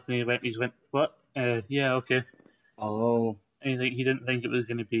somebody else, and he just went, "What? Yeah, okay." Oh. And he didn't think it was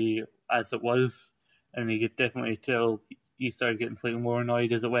going to be as it was, and he could definitely tell he started getting slightly more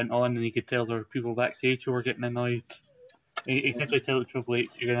annoyed as it went on, and he could tell there were people backstage who were getting annoyed. He essentially told Triple H,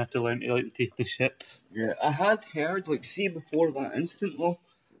 "You're going to have to learn to like the taste of shit." Yeah, I had heard, like, see, before that incident, though,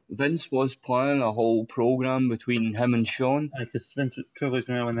 Vince was planning a whole program between him and Sean. Because Triple H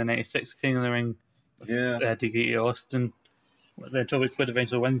went win the '96 King of the Ring. Yeah. They had to get to Austin. Then Triple H would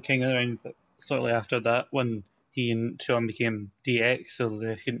eventually win King of the Ring, but shortly after that, when he and Sean became DX, so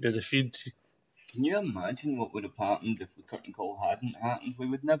they couldn't do the feud. Can you imagine what would have happened if the curtain call hadn't happened? We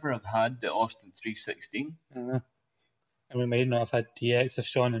would never have had the Austin 316. And we might not have had DX if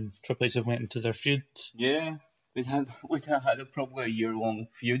Sean and Triple H had went into their feud. Yeah, we'd have had probably a year-long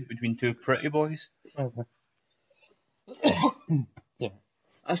feud between two pretty boys. Probably. Yeah.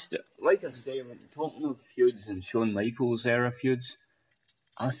 Like I say, when talking of feuds and Shawn Michaels era feuds,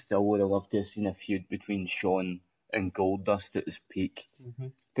 I still would have loved to have seen a feud between Shawn and Goldust at his peak. Mm-hmm.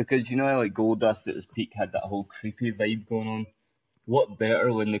 Because you know how like Goldust at his peak had that whole creepy vibe going on? What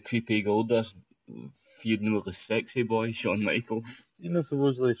better when the creepy Goldust feuding with the sexy boy, Shawn Michaels? You know,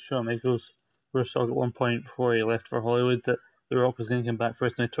 supposedly Shawn Michaels was talking at one point before he left for Hollywood that The Rock was going to come back for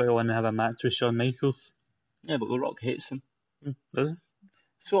WrestleMania and have a match with Shawn Michaels. Yeah, but The Rock hates him. Does he?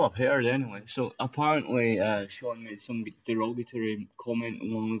 So I've heard anyway. So apparently Shawn made some derogatory comment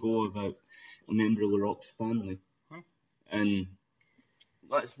long ago about a member of The Rock's family. Huh? And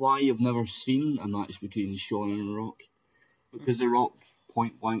that's why you've never seen a match between Shawn and The Rock. Because The Rock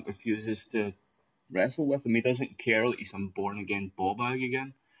point blank refuses to wrestle with him. He doesn't care that he's some born again ball bag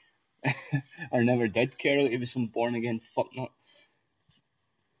again. Or never did care that he was some born again fucknut.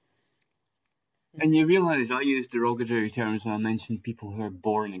 And you realise I use derogatory terms when I mention people who are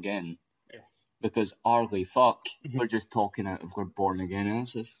born again. Yes. Because early fuck, we're just talking out of their born again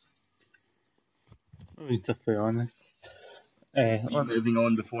asses. It's a fair one. Moving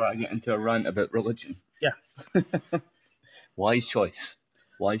on before I get into a rant about religion. Yeah. Wise choice.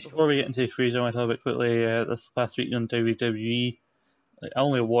 Before we get into the freezer, I want to talk about quickly this past week on WWE. Like,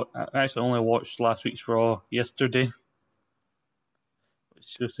 I actually only watched last week's Raw yesterday,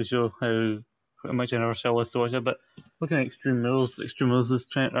 which goes to show how much I never saw was to watch it. But looking at Extreme Rules is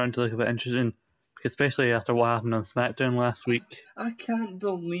trying to look a bit interesting, especially after what happened on SmackDown last week. I can't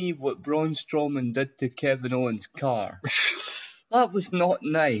believe what Braun Strowman did to Kevin Owens' car. That was not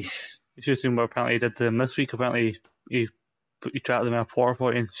nice. You should have seen what apparently he did to him this week. Apparently he trapped him in a porta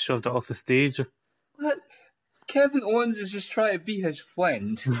potty and shoved it off the stage. What? Kevin Owens is just trying to be his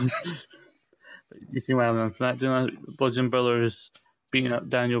friend. You see what happened on SmackDown? Bludgeon Brothers beating up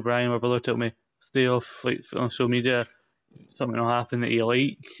Daniel Bryan. My brother told me, stay off on social media. Something will happen that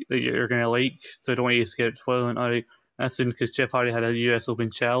you're going to like, so I don't want you to get spoiling. Alright, I assumed because Jeff Hardy had a US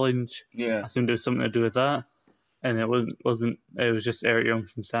Open challenge. Yeah. I assumed it was something to do with that. And it wasn't. It was just Eric Young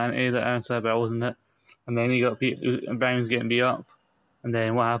from Sanity that answered, but it wasn't it. And then he got beat, and Bryan's getting beat up. And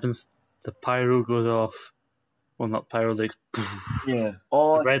then what happens? The pyro goes off. Well, not pyro, like, yeah.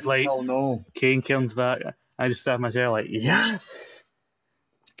 Oh, the red lights. No. Kane comes back. I just sat in my chair like, yes!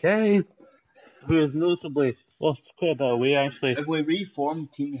 Kane! Who has noticeably lost quite a bit of weight, actually. Have we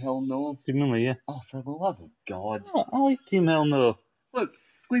reformed Team Hell No? Seemingly, yeah. Oh, for the love of God. Oh, I like Team Hell No. Look,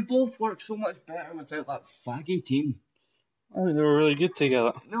 we both work so much better without that faggy team. I think they were really good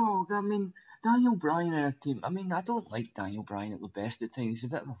together. No, I mean, Daniel Bryan in a team. I mean, I don't like Daniel Bryan at the best of times. He's a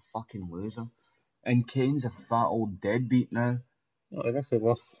bit of a fucking loser. And Kane's a fat old deadbeat now. Oh, I guess he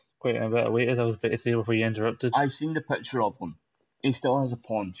lost quite a bit of weight, as I was about to say before you interrupted. I've seen the picture of him. He still has a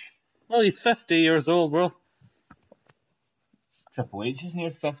paunch. Well, he's 50 years old, bro. Triple H is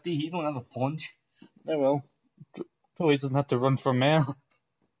near 50. He don't have a paunch. Oh well. Triple H doesn't have to run for mayor.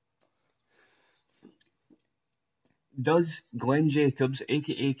 Does Glenn Jacobs,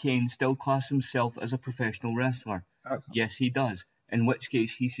 aka Kane, still class himself as a professional wrestler? Yes, he does. In which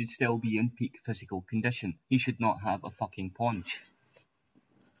case, he should still be in peak physical condition. He should not have a fucking paunch.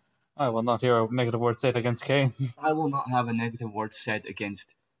 I will not hear a negative word said against Kane. I will not have a negative word said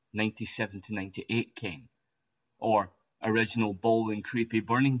against 97 to 98 Kane. Or original balding, creepy,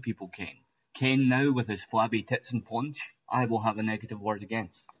 burning people Kane. Kane now with his flabby tits and paunch, I will have a negative word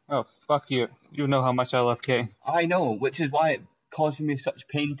against. Oh, fuck you. You know how much I love Kane. I know, which is why it causes me such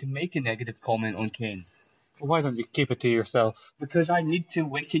pain to make a negative comment on Kane. Well, why don't you keep it to yourself? Because I need to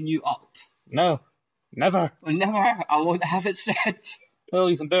waken you up. No. Never. Never. I won't have it said. Well,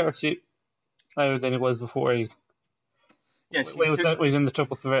 he's in better shape now than he was before he... Yes, when he was in the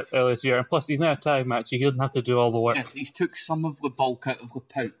triple threat earlier this year. And plus, he's not a tag match. He doesn't have to do all the work. Yes, he's took some of the bulk out of the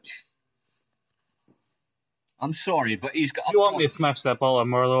pouch. I'm sorry, but he's got... You want me to smash that ball of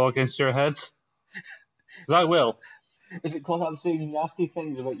Merlot against your head? Because I will. Is it because I'm saying nasty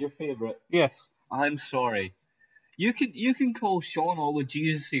things about your favourite? Yes. I'm sorry. You can call Sean all the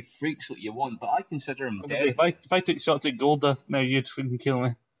Jesus-y freaks that you want, but I consider him dead. If I took shots at Goldust now, you'd fucking kill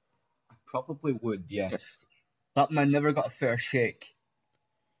me. I probably would, yes. That man never got a fair shake.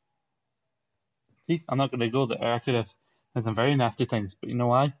 See, I'm not going to go there. I could have done some very nasty things, but you know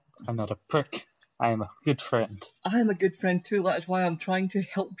why? I'm not a prick. I am a good friend. I'm a good friend too. That is why I'm trying to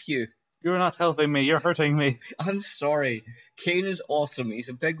help you. You're not helping me. You're hurting me. I'm sorry. Kane is awesome. He's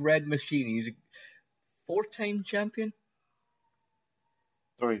a big red machine. He's a 4-time champion?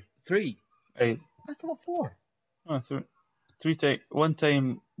 3. 3? 8. I thought 4. Oh, 3 time. 1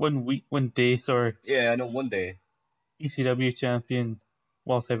 time. 1 week. 1 day. Sorry. Yeah, I know. 1 day. ECW champion.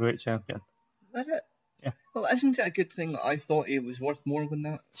 World Heavyweight champion. Is that it? Yeah. Well, isn't it a good thing that I thought he was worth more than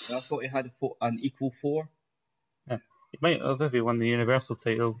that? I thought he had an equal 4. Yeah. He might have if he won the Universal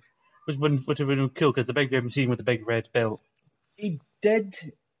title, which would have been cool because the big red machine with the big red belt. He did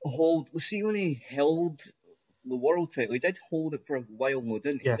hold. See, when he held the world title, he did hold it for a while, though,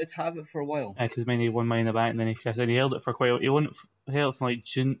 didn't he? Yeah. He did have it for a while. Yeah, because he won Money in the Bank, and then he held it for quite a while. He won it, held it from like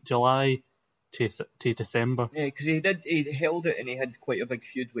July to December. Yeah, because he held it and he had quite a big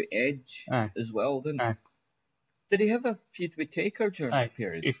feud with Edge as well, didn't he? Did he have a feud with Taker during that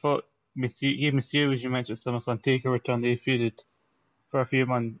period? He fought Mysterio, as you mentioned, SummerSlam. Taker returned. They feuded for a few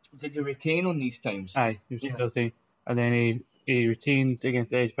months. Did he retain on these times? Aye, he was guilty. And then he retained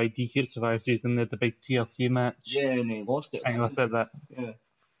against Edge by DQ at Survivor Series and did the big TLC match. Yeah, and he lost it. I said that. Yeah.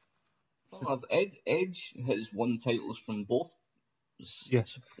 Well, Edge has won titles from both,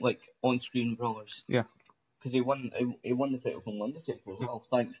 like on-screen brawlers. Yeah. Because he won the title from Undertaker as well,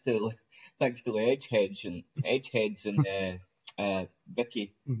 thanks to Edgeheads and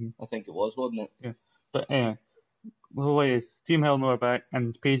Vicky. Mm-hmm. I think it was, wasn't it? Yeah. But anyway, the whole way is Team Hell No are back,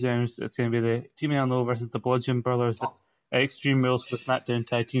 and Paige Adams, it's going to be the Team Hell No versus the Bludgeon Brothers at Extreme Rules for the SmackDown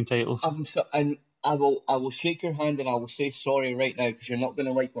Tag Team titles. And I will shake your hand and I will say sorry right now because you're not going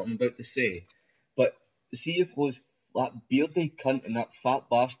to like what I'm about to say. But see if that beardy cunt and that fat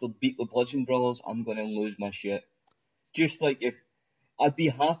bastard beat the Bludgeon Brothers, I'm going to lose my shit. Just like if I'd be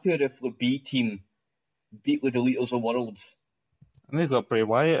happier if the B team beat the Deleters of Worlds. And they've got Bray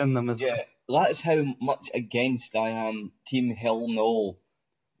Wyatt in them as well. Yeah, that is how much against I am Team Hell No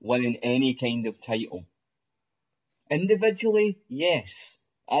winning any kind of title. Individually, yes.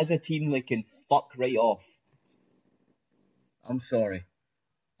 As a team, they can fuck right off. I'm sorry.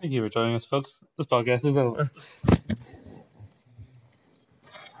 Thank you for joining us, folks. This podcast is over.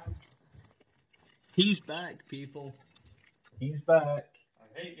 He's back, people. He's back.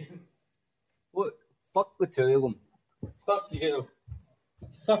 I hate you. What? Fuck the two of them. Fuck you.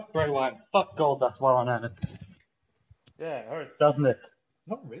 Fuck Bray Wyatt. Fuck Goldust while I'm at it. Yeah, it hurts, doesn't it?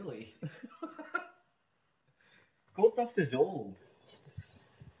 Not really. Goldust is old.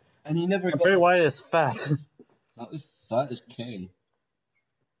 And he never got... Bray Wyatt is fat. Not as fat as Kane.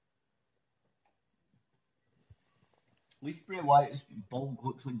 At least Bray Wyatt's bulk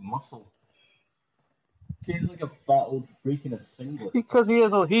looks like muscle. Kane's like a fat old freak in a singlet. Because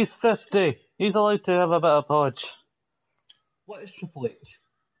he's 50. He's allowed to have a bit of podge. What is Triple H?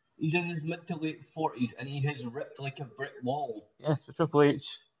 He's in his mid to late 40s and he has ripped like a brick wall. Yes, but Triple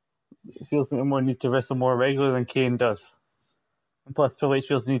H feels like more need to wrestle more regularly than Kane does. And plus, Triple H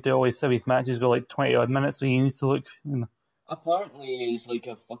feels the need to always have his matches go like 20 odd minutes, so he needs to look. Apparently, he's like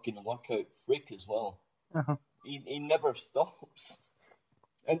a fucking workout freak as well. Uh-huh. He never stops.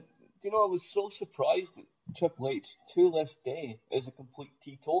 And, you know, I was so surprised that Triple H, to this day, is a complete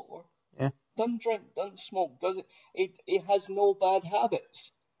teetotaler. Yeah. Doesn't drink, doesn't smoke, doesn't. He has no bad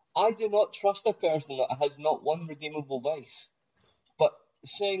habits. I do not trust a person that has not one redeemable vice. But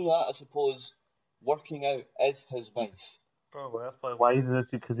saying that, I suppose, working out is his vice. Probably, that's probably why he did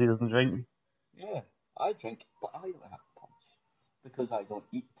it, because he doesn't drink. Yeah, I drink, but I don't have punch. Because I don't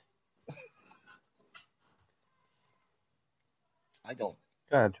eat. I don't.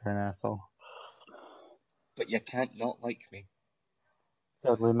 God, you're an asshole. But you can't not like me.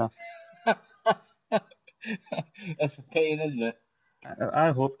 Sadly enough. That's a pain, isn't it?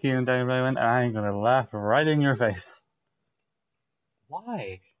 I hope Keenan Dynamite went, and I'm gonna laugh right in your face.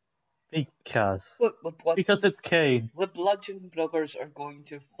 Why? Because. Look, Because it's Kane. the Bludgeon Brothers are going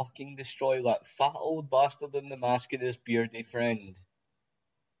to fucking destroy that fat old bastard in the mask and his beardy friend.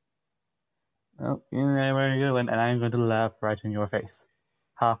 Oh, Keenan Dynamite gonna win, and I'm going to laugh right in your face.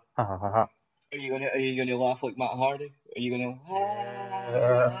 Ha ha ha ha ha. Are you gonna laugh like Matt Hardy? Are you gonna?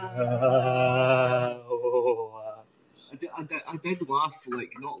 I did laugh,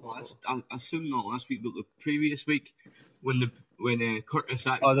 like not last. I assume not last week, but the previous week when Curtis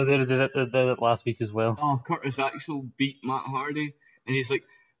Axel. Oh, they did it last week as well. Oh, Curtis Axel beat Matt Hardy, and he's like,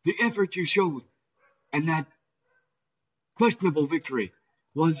 the effort you showed in that questionable victory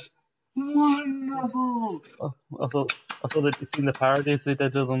was wonderful. Also, that you've seen the parodies they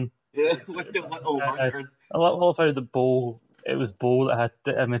did of them. Yeah, with the little hunter. I love how it was Bo that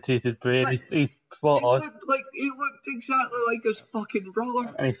imitated Bray. He's spot on. He looked exactly like his fucking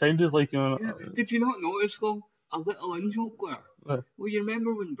brother. And he sounded like him. Yeah. Did you not notice though? A little in-joke there. What? Well, you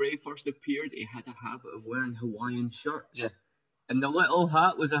remember when Bray first appeared, he had a habit of wearing Hawaiian shirts. Yeah. And the little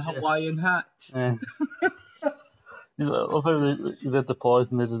hat was a Hawaiian hat. Yeah. I love how they did the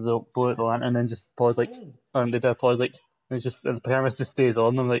pause and they did the bullet lantern and then just pause and they did a pause and it's just and the camera just stays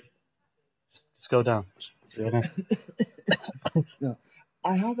on them just go down. No.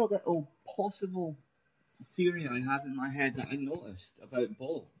 I have a little possible theory I have in my head that I noticed about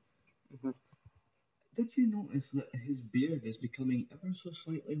Bo. Mm-hmm. Did you notice that his beard is becoming ever so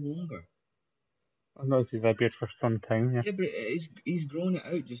slightly longer? I've noticed he's had a beard for some time, yeah. Yeah, but he's grown it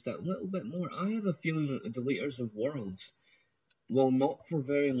out just that little bit more. I have a feeling that the Deleters of Worlds will not for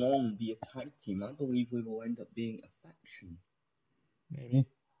very long be a tag team. I believe we will end up being a faction. Maybe.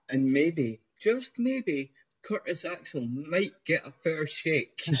 And maybe, just maybe, Curtis Axel might get a fair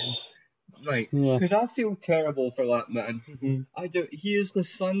shake. Right. Yeah. Because I feel terrible for that man. Mm-hmm. I do. He is the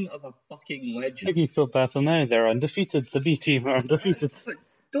son of a fucking legend. Making you feel bad for now. They're undefeated. The B team are undefeated. But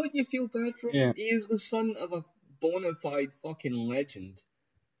don't you feel bad for him? Yeah. He is the son of a bona fide fucking legend.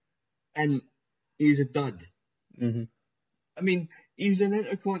 And he's a dud. Mm-hmm. I mean, he's an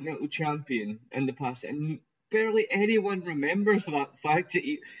Intercontinental Champion in the past, and barely anyone remembers that fact that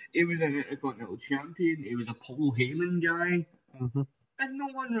he was an Intercontinental Champion, he was a Paul Heyman guy, Mm-hmm. and no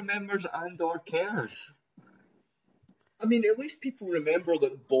one remembers and/or cares. I mean, at least people remember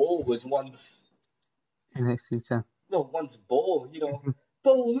that Bo was once... NXT, No, once Bo,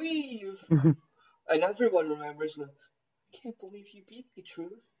 believe! And everyone remembers that, I can't believe you beat the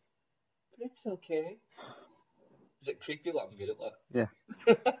truth, but it's okay. Is it creepy? Like, I'm good at that. Yeah.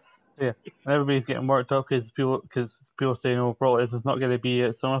 Yeah. And everybody's getting worked up because people say, no, Brock Lesnar's not going to be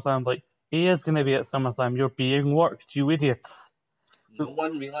at SummerSlam. Like, he is going to be at SummerSlam. You're being worked, you idiots. No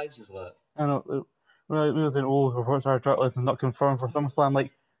one realises that. I know. We were saying, reports are Brock Lesnar's not confirmed for SummerSlam.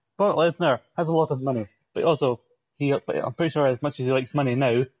 Like, Brock Lesnar has a lot of money. But also, but I'm pretty sure as much as he likes money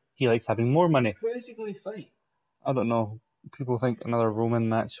now, he likes having more money. Who is he going to fight? I don't know. People think another Roman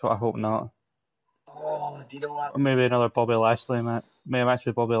match. I hope not. Oh, do you know what? Or maybe another Bobby Lashley match. Maybe a match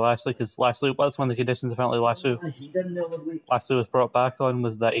with Bobby Lashley, because Lashley, that's one of the conditions apparently Lashley He didn't the other week. Lashley was brought back on,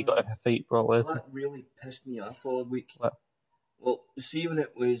 was that he got to fight Brock Lesnar. That really pissed me off all week. What? Well, see when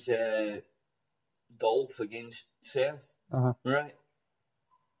it was Dolph against Seth, Uh-huh. right?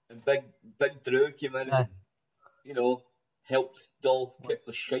 And Big Drew came in and, helped Dolph kick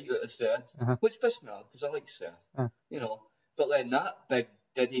the shit out of Seth, Uh-huh. which pissed me off because I like Seth, But then that Big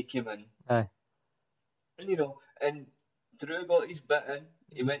Diddy came in. Aye. And, and Drew got his bit in.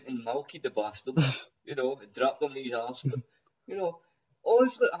 He went and milked the bastard, and dropped him in his ass. But, all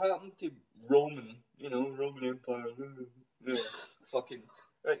this that happened to Roman, Roman Empire, fucking,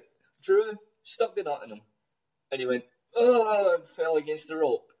 right. Drew stuck the nut in him. And he went, and fell against the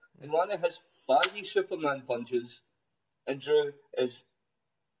rope. And one of his 5 Superman punches, and Drew is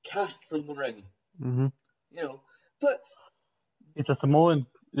cast from the ring. Mm-hmm. But He's a Samoan.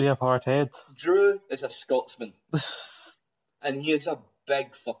 They have hard heads. Drew is a Scotsman. And he is a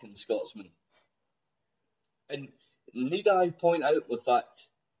big fucking Scotsman. And need I point out the fact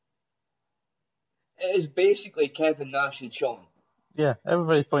it is basically Kevin Nash and Shawn. Yeah,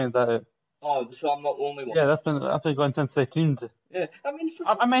 everybody's pointed that out. Oh, so I'm not the only one. Yeah, that's been going since they teamed. Yeah, I mean,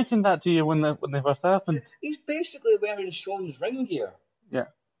 I mentioned that to you when they first happened. He's basically wearing Shawn's ring gear. Yeah.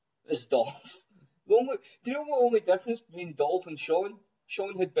 Is Dolph. Do you know what only difference between Dolph and Shawn?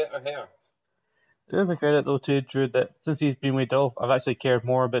 Shawn had better hair. There's a credit though to Drew that since he's been with Dolph, I've actually cared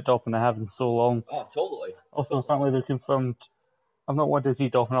more about Dolph than I have in so long. Oh, totally. Also, apparently they confirmed. I've not wanted to see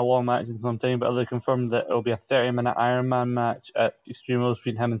Dolph in a long match in some time, but they confirmed that it'll be a 30-minute Iron Man match at Extreme Rules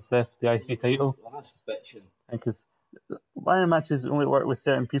between him and Seth, the IC title. That's bitching. Because Iron matches only work with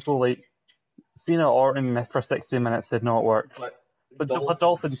certain people, like Cena or Orton for 60 minutes did not work. But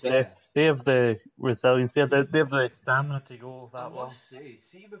Dolph and Seth, they have the resilience, they have the stamina to go that long. I must say,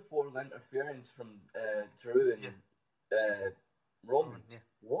 see before the interference from Drew and Roman,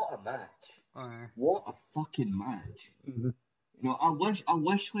 what a match! What a fucking match! Mm-hmm. You know, I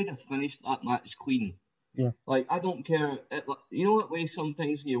wish we'd have finished that match clean. Yeah. Like, I don't care. You know that way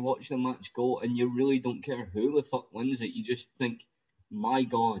sometimes when you're watching a match go and you really don't care who the fuck wins it, you just think, my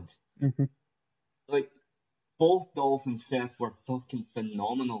God. Mm-hmm. Like, both Dolph and Seth were fucking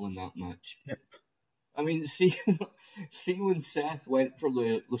phenomenal in that match. Yep. I mean, see when Seth went for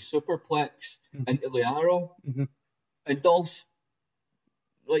the superplex into the arrow, and Dolph's,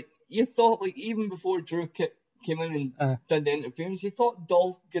 like, you thought, like, even before Drew came in and did the interference, you thought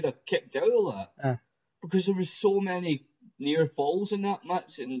Dolph could have kicked out of that. Because there was so many near falls in that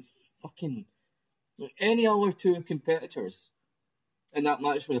match, and fucking, like, any other two competitors in that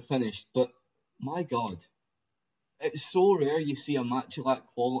match would have finished, but my God. It's so rare you see a match of that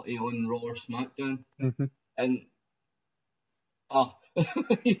quality on Raw or SmackDown. Mm-hmm. And,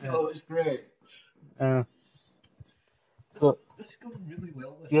 it's great. So this is going really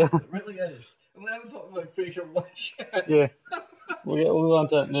well. Yeah. It really is. And we haven't talked about Fraser much yet. Yeah. We'll go on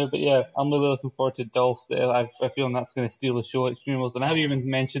to that now, but yeah, I'm really looking forward to Dolph. I feel that's going to steal the show at Extreme Rules. And I haven't even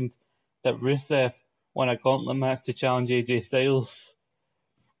mentioned that Rusev won a gauntlet match to challenge AJ Styles.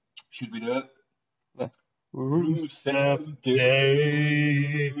 Should we do it? Rusev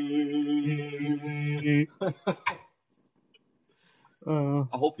Day.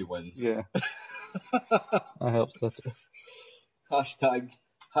 I hope he wins. Yeah. I hope so too. Hashtag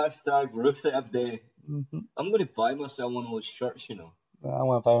Rusev Day. Mm-hmm. I'm going to buy myself one of those shirts, you know. I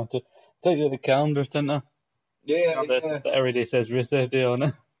want to buy one too. Take you the calendars, didn't I? Yeah. That every day says Rusev Day on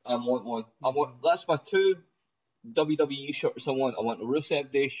it. I want one. That's my two WWE shirts I want. I want a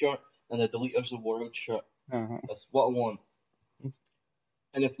Rusev Day shirt and a Deleters of the World shirt. That's what I want.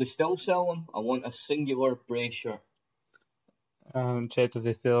 And if they still sell them, I want a singular Bray shirt. I haven't checked if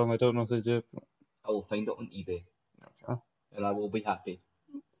they sell them. I don't know if they do. I will find it on eBay. Okay. And I will be happy.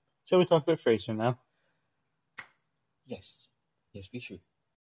 Shall we talk about Fraser now? Yes. Yes, we should.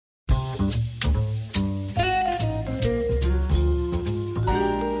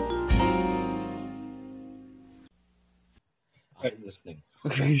 I'm listening.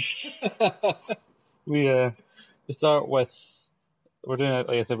 We start with we're doing it.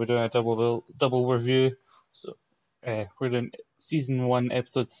 Like I said, we're doing a double review. So we're doing season 1,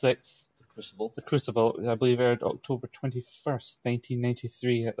 episode 6. The Crucible. I believe aired October 21st,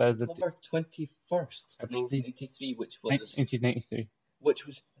 1993. That is October 21st, 1993, which was 1993. Which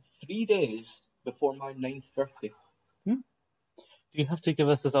was 3 days before my 9th birthday. Do you have to give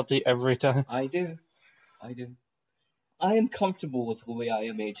us this update every time? I do. I am comfortable with the way I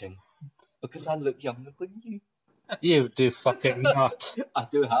am aging because I look younger than you. You do fucking not. I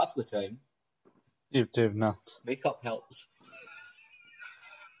do half the time. You do not. Makeup helps.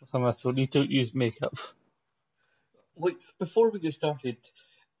 Some of us don't need to use makeup. Wait, before we get started,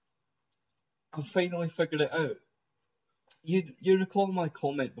 I finally figured it out. You recall my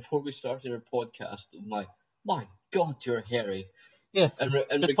comment before we started our podcast of my God, you're hairy. Yes, I'm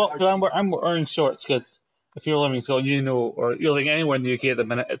wearing shorts because if you're living in Scotland, you know, or you're living anywhere in the UK at the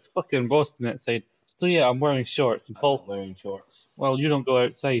minute, it's fucking Boston outside. So yeah, I'm wearing shorts. And Paul, I'm not wearing shorts. Well, you don't go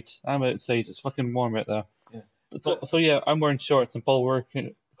outside. I'm outside. It's fucking warm out there. Yeah. So yeah, I'm wearing shorts, and Paul were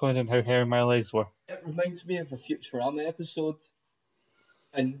commenting how hairy my legs were. It reminds me of a Futurama episode,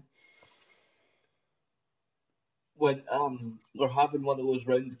 and when we're having one of those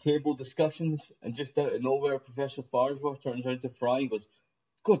round the table discussions, and just out of nowhere, Professor Farnsworth turns around to Fry and goes,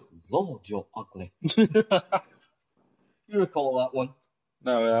 "Good Lord, you're ugly." You recall that one?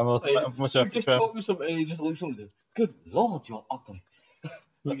 No, I'm just talking to somebody and he just looks at me and goes, "Good Lord, you're ugly."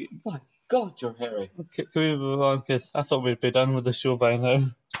 Like, what? God, you're hairy. Can we move on? Because I thought we'd be done with the show by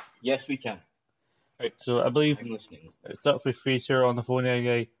now. Yes, we can. Right, so I believe I'm listening. it's up with Fraser on the phone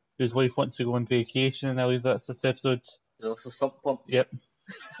guy whose wife wants to go on vacation, and I believe that's this episode. There's also Sump Pump. Yep.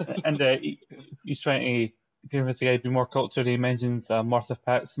 And he's trying to convince the guy to be more cultured. He mentions Martha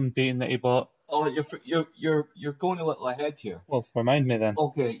Paxson painting that he bought. Oh, you're going a little ahead here. Well, remind me then.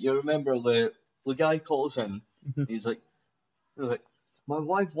 Okay, you remember the guy calls in. He's like, my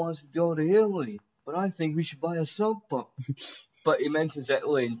wife wants to go to Italy, but I think we should buy a sump pump. But he mentions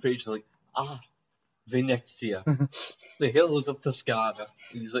Italy, and Fraser's like, Venezia, the hills of Toscana.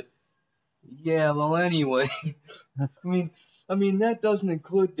 He's like, yeah, well, anyway, I mean that doesn't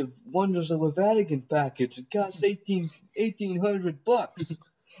include the wonders of the Vatican package. It costs $1,800.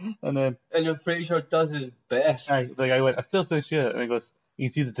 And then Fraser does his best. the guy went, I still say shit. And he goes, you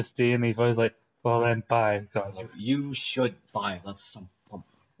see the disdain, and he's always like, well, then buy. God. You should buy a sump pump.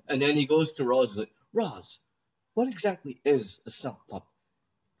 And then he goes to Roz, like, Roz, what exactly is a sump pump?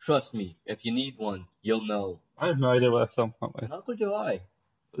 Trust me, if you need one, you'll know. I have no idea what a sump pump is. How do I?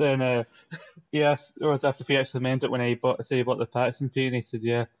 Then he asked, or asked if he actually meant it when he bought the Paxson painting. He said,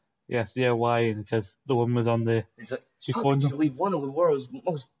 yeah, why? And because the woman was on the. He's like, She how phoned could him. you leave one of the world's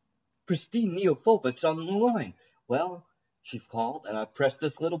most pristine neophobics on the line? Well, she called, and I pressed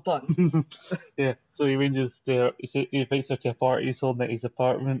this little button. Yeah, so he arranges he invites her to a party. He's holding at his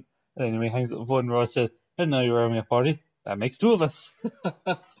apartment, and then he hangs up the phone. And Ross said, "And now you're having a party. That makes two of us."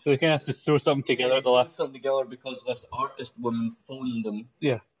 So he kind of has to throw something together at the last. Something together because this artist woman phoned him.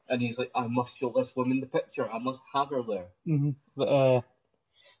 Yeah. And he's like, I must show this woman the picture. I must have her there. Mm-hmm. But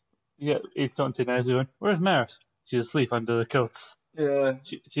yeah, he's talking to Nancy going, "Where's Maris? She's asleep under the coats. Yeah.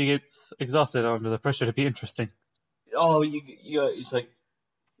 She gets exhausted under the pressure to be interesting." Oh, it's like,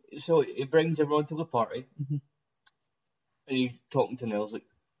 so he brings everyone to the party, Mm-hmm. and he's talking to Niles like,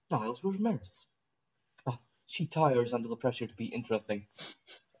 Niles, where's Maris? She tires under the pressure to be interesting.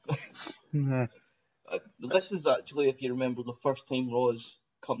 Yeah. This is actually, if you remember, the first time Rose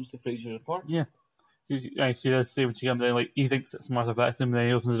comes to Fraser's apartment. Yeah. She does say when she comes in, like, he thinks it's Martha Paxson, and then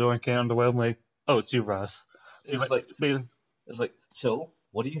he opens the door and kind of underwhelmed, like, oh, it's you, Raz. It's like, so,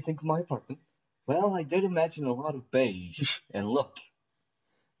 what do you think of my apartment? Well, I did imagine a lot of beige, and look.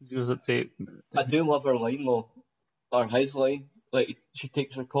 She goes up to I do love her line, though, or his line. Like, she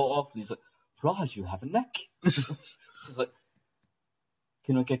takes her coat off, and he's like, Raj, you have a neck. She's like,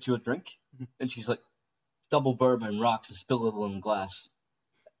 can I get you a drink? And she's like, double bourbon, rocks, a spillable in glass.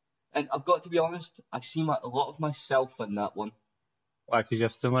 And I've got to be honest, I see a lot of myself in that one. Why, because you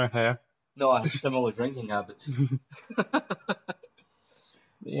have similar hair? No, I have similar drinking habits.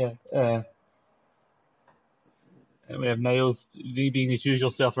 Yeah. And we have Niles being his usual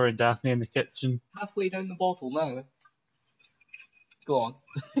self around Daphne in the kitchen. Halfway down the bottle now. Go on.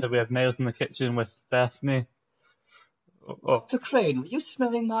 So we have Niles in the kitchen with Daphne. Oh, So, Crane, were you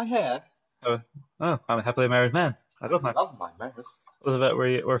smelling my hair? I'm a happily married man. I love my. love my Maris. It was a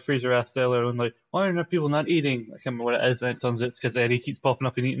bit where Fraser asked earlier on, like, why are there people not eating? I can't remember what it is, and it turns out it's because Eddie keeps popping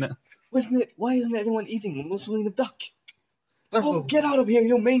up and eating it. Why isn't anyone eating the Mussolini duck? Oh, get out of here,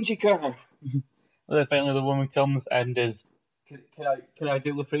 you mangy cur! Well, then finally the woman comes and is. Can I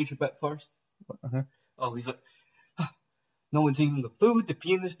do the Fraser bit first? Uh-huh. Oh, he's like, no one's eating the food, the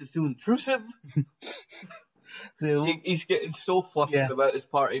pianist is too intrusive. He's getting so flustered about his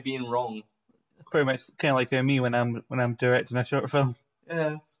party being wrong. Pretty much kind of like me when I'm directing a short film.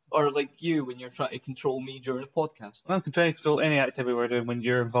 Yeah. Or like you when you're trying to control me during a podcast. I can try to control any activity we're doing when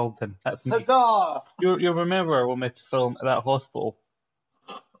you're involved in. That's me. Huzzah! You'll remember when we had to film at that hospital.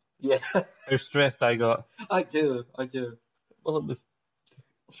 Yeah. How stressed I got. I do. Well, it was.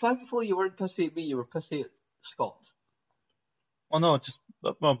 Thankfully, you weren't pissy at me, you were pissy at Scott. Well, no,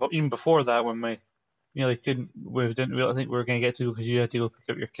 but even before that, when we didn't really think we were going to get to because you had to go pick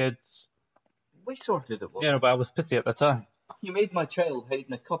up your kids. We sorted it. Yeah, no, but I was pissy at the time. You made my child hide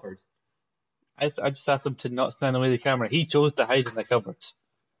in the cupboard. I just asked him to not stand away the camera. He chose to hide in the cupboard.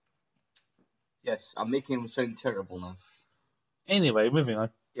 Yes, I'm making him sound terrible now. Anyway, moving on.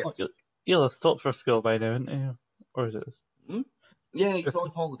 Yes. You'll have stopped for school by now, haven't you? Or is it? Yeah, he's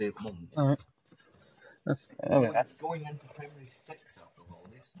on holiday at the moment. Alright. Going into primary 6 after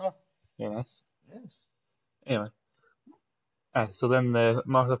holidays. Oh, very nice. Yes. Anyway. So then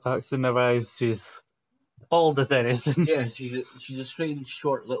Martha Paxson arrives. She's bald as anything. Yeah, she's a strange,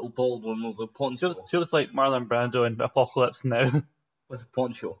 short, little bald woman with a poncho. She looks like Marlon Brando in Apocalypse Now. With a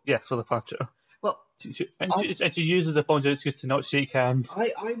poncho. Yes, with a poncho. Well, she uses the poncho excuse to not shake hands.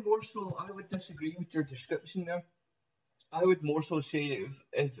 I would disagree with your description there. I would more so say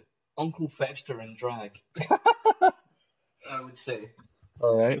if Uncle fetched her in drag. I would say.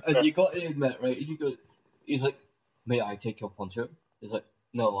 All right. And you got to admit, right? He's like, may I take your puncher? He's like,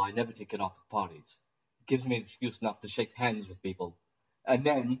 no, I never take it off at parties. Gives me an excuse not to shake hands with people. And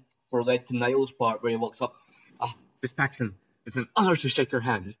then we're led to Niall's part where he walks up. Miss Paxton, it's an honor to shake your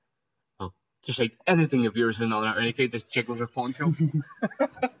hand. Oh, to shake anything of yours is an honor. And he kind of jiggles her poncho.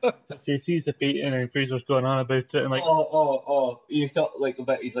 So she sees the beating and Fraser's going on about it and like, You thought like a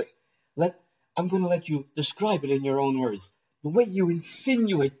bit. He's like, I'm going to let you describe it in your own words. The way you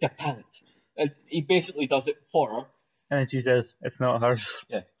insinuate the palate. And he basically does it for her. and then she says, it's not hers.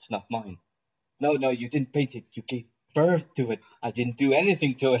 Yeah, it's not mine. No, you didn't paint it. You gave birth to it. I didn't do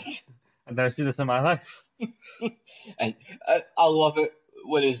anything to it. I've never seen this in my life. And I love it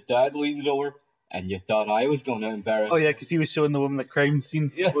when his dad leans over, and you thought I was going to embarrass Oh, yeah, because he was showing the woman the crime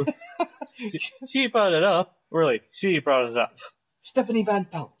scene. Yeah. She brought it up. Really, she brought it up. Stephanie Van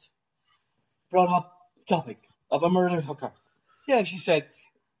Pelt brought up the topic of a murdered hooker. Yeah, she said,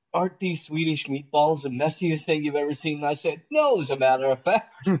 aren't these Swedish meatballs the messiest thing you've ever seen? And I said, no, as a matter of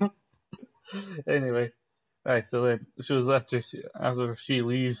fact. Anyway, right, so then she was after she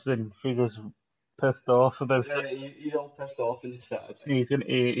leaves, then Fraser's pissed off about it. He's all pissed off and sad.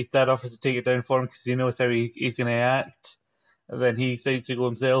 His dad offers to take it down for him because he knows how he's going to act. And then he decides to go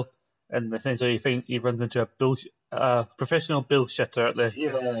himself, and essentially he runs into a professional bullshitter out there.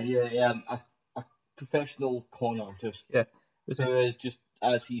 Yeah. A professional con artist. Yeah. Who is just,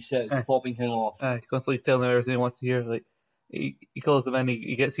 as he says, fobbing him off. Constantly telling him everything he wants to hear. Like he calls him in,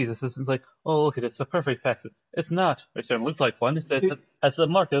 he gets his assistants like, oh, look at it, it's a perfect Paxton. It's not. It certainly looks like one. It says it has the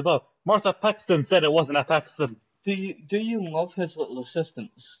mark above. Martha Paxton said it wasn't a Paxton. Do you love his little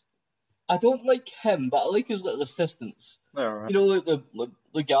assistants? I don't like him, but I like his little assistants. Right. You know, like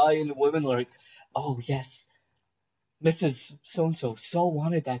the guy and the women are like, oh yes, Mrs. So-and-so so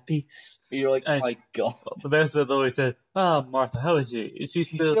wanted that piece. And you're like, oh my God. The best of it though, he said, Martha, how is she? Is she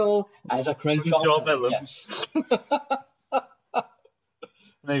still as a Crenshaw Mellon? Yes.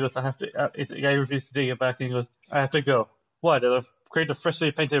 And he goes, I have to, the guy refuses to take it back and he goes, I have to go. What, did a crate of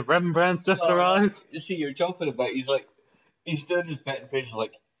freshly painted Rembrandts just arrive? You see, you're jumping a bit. He's doing his bit and Fraser's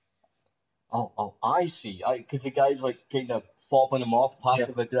like, oh, I see. Because the guy's like kind of fobbing him off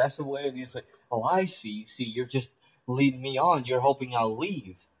passive aggressive way, and he's like, oh, I see. See, you're just leading me on. You're hoping I'll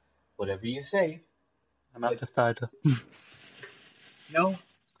leave. Whatever you say. I'm out of cider. No,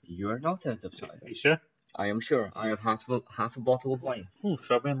 you're not out of cider. Are you sure? I am sure. I have half a bottle of wine. Ooh,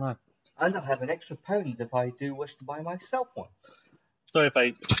 strawberry and lime. And I have an extra pound if I do wish to buy myself one. Sorry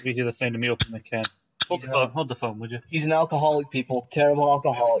if you hear the sound of me opening the can. Hold the phone, would you? He's an alcoholic, people. Terrible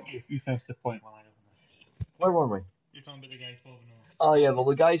alcoholic. You finished the point while I open this. Where were we? You're talking about the guy fobbing him off. Oh, yeah, well,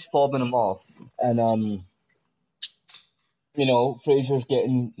 the guy's fobbing him off. And, you know, Fraser's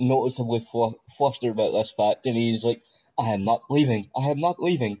getting noticeably flustered about this fact. And he's like, I am not leaving.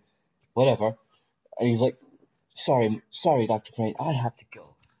 Whatever. And he's like, sorry, Dr. Crane, I have to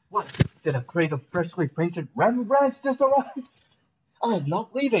go. What? Did a crate of freshly painted Rembrandts just arrive? I am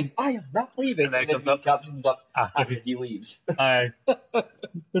not leaving. And then comes he up captions up after he leaves.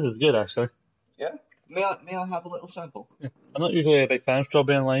 This is good, actually. Yeah? May I have a little sample? Yeah. I'm not usually a big fan of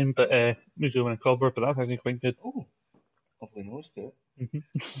strawberry and lime, but usually when I cobbler, but that's actually quite good. Oh, lovely nose to it. Mm-hmm.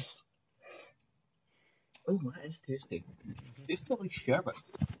 Oh, that is tasty. Tastes like sherbet.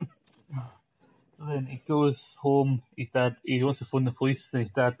 So then he goes home, he wants to phone the police, and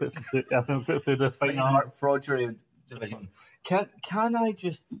his dad puts him through the Fighting Art Forgery Division. Can I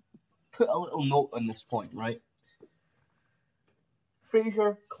just put a little note on this point, right?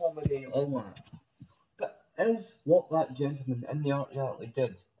 Fraser, comedy, all that. But is what that gentleman in the art gallery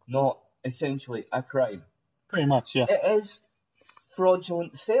did not essentially a crime? Pretty much, yeah. It is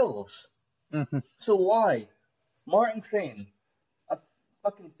fraudulent sales. Mm-hmm. So why? Martin Crane, a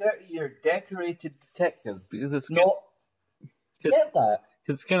fucking 30-year decorated detective, Because it's not get that.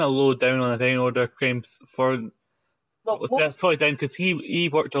 It's kind of low down on the pecking order crimes for. That's probably down because he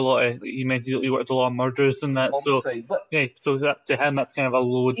worked a lot. He mentioned he worked a lot of murders and that. Homicide, so yeah, so that to him that's kind of a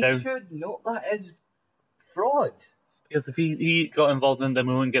low down. He should know that is fraud. Because if he got involved in them,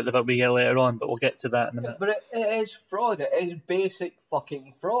 we wouldn't get the bit we get later on. But we'll get to that in a minute. But it is fraud. It is basic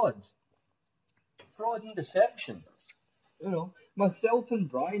fucking fraud. Fraud and deception. You know, myself and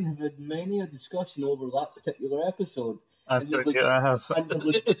Brian have had many a discussion over that particular episode. I have.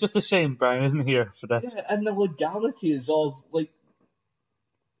 It's just a shame Brian isn't here for this. Yeah, and the legalities of like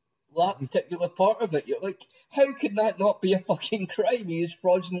that particular part of it. You're like, how could that not be a fucking crime? He has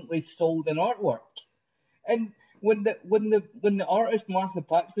fraudulently sold an artwork. And when the artist Martha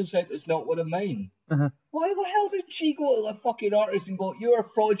Paxton said it's not one of mine, why the hell did she go to the fucking artist and go, you're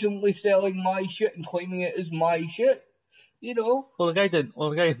fraudulently selling my shit and claiming it is my shit? you know. Well, the guy didn't. Well,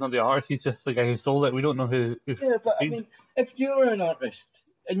 the guy's not the artist. He's just the guy who sold it. We don't know who. Yeah, but I mean, if you were an artist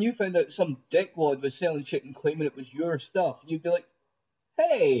and you found out some dickwad was selling shit and claiming it was your stuff, you'd be like,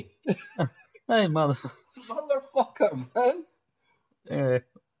 "Hey, Hey, man. motherfucker, man!"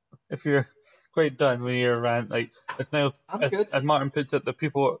 If you're quite done with your rant, like it's now, I'm good. as Martin puts it, the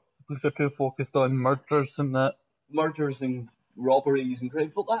people are too focused on murders and that. Murders and robberies and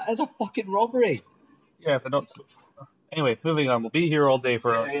crime, but that is a fucking robbery. Yeah, but not. Anyway, moving on. We'll be here all day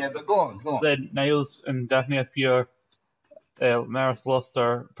for. Yeah, but go on. Then Niles and Daphne appear. Maris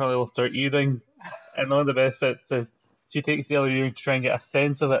apparently lost her earring, and one of the best bits is she takes the other earring to try and get a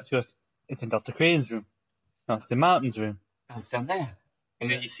sense of it. She goes, "It's in Dr. Crane's room. No, it's in Martin's room." That's down there. And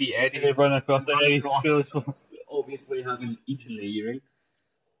then you see Eddie. They run across the ice, really slow. Obviously having eaten the earring.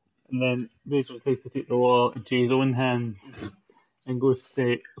 And then Rachel decides to take the law into his own hands and goes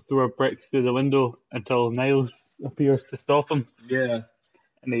to throw bricks through the window until Niles appears to stop him. Yeah.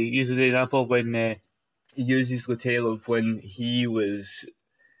 And he uses the example when He uses the tale of when he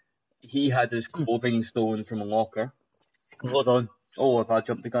had his clothing stolen from a locker. hold on. Oh, if I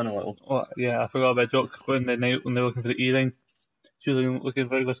jumped the gun a little. Oh, yeah, I forgot about Jock when they're looking for the earring. She was looking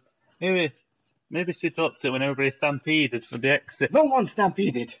for it. Goes, maybe she dropped it when everybody stampeded for the exit. No one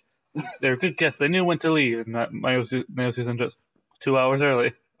stampeded. They're a good guess. They knew when to leave, and that Niles is in just 2 hours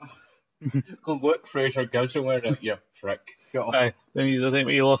early. Go look, Fraser gives him wearing it. You prick. Aye. Then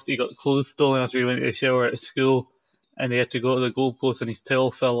he got clothes stolen after he went to the shower at school, and he had to go to the goalpost and his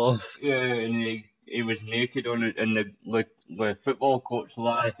tail fell off. Yeah, and he was naked on it, and the football coach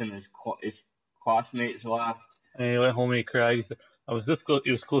laughed, and his classmates laughed. And he went home and he cried. He said,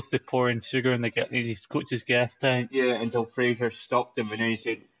 he was close to pouring sugar in his coach's gas tank. Yeah, until Fraser stopped him, and then he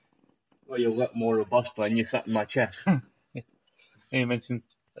said, "Well, you look more robust when you sit in my chest." And he mentioned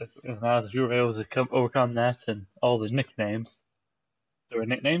the few were able to overcome that and all the nicknames. There were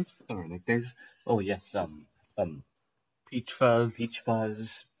nicknames? There were nicknames. Oh yes, Peach Fuzz. Peach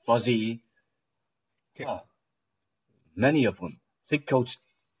Fuzz, Fuzzy. Okay. Oh, many of them. I think Coach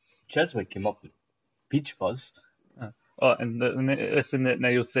Cheswick came up with Peach Fuzz. Oh, and this thing that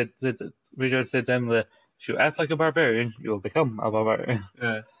Niles said, Richard said to him, if you act like a barbarian, you will become a barbarian.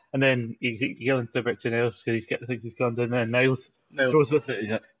 Yeah. And then he yells the brick to Niles because he thinks he's gone down there. And Niles throws with it.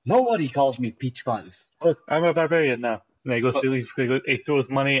 He's like, "Nobody calls me Peach Fuzz." "Oh, I'm a barbarian now." And then he goes to leave. He throws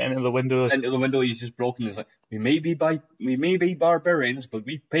money into the window. Into the window, he's just broken. He's like, we may be barbarians, but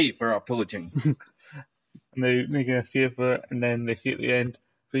we pay for our pillaging." And they make an escape for it, and then they see at the end,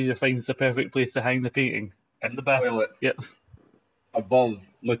 Fraser finds the perfect place to hang the painting. In the bath. Toilet. Yep. Above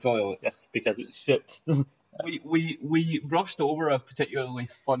the toilet. Yes, because it's shit. We rushed over a particularly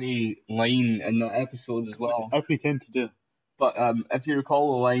funny line in that episode as well. As we tend to do. But if you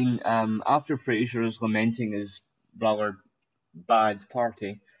recall the line, after Fraser is lamenting his rather bad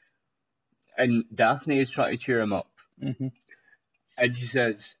party, and Daphne is trying to cheer him up, and she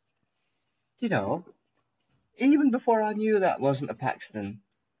says, "You know, even before I knew that wasn't a Paxton,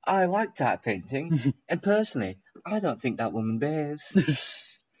 I liked that painting, and personally, I don't think that woman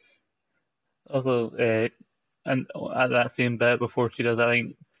behaves." Also, and at that same bit before she does, I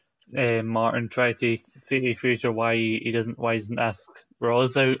think Martin tried to say to Fraser why he doesn't ask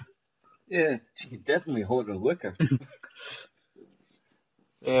Roz out. Yeah, she could definitely hold her liquor.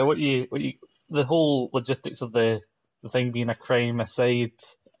 The whole logistics of the thing being a crime aside,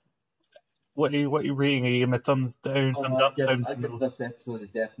 what are you rating? Are you giving it thumbs down, thumbs up, thumbs I give this episode a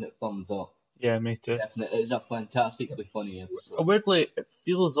definite thumbs up. Yeah, me too. Definite. It's a fantastically funny episode. Weirdly, it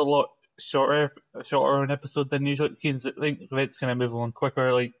feels a lot shorter an episode than usual. I think events kind of move on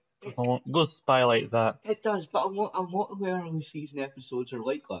quicker, like goes by like that. It does, but a lot of the early season episodes are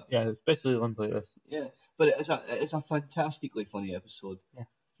like that. Yeah, especially ones like this. Yeah, but it's a fantastically funny episode. Yeah,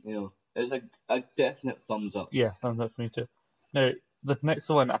 you know, it's a definite thumbs up. Yeah, thumbs up for me too. Now the next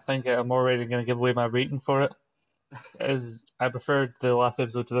one, I think I'm already going to give away my rating for it. Is I preferred the last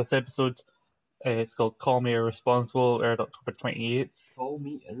episode to this episode. It's called Call Me Irresponsible, aired October 28th. Call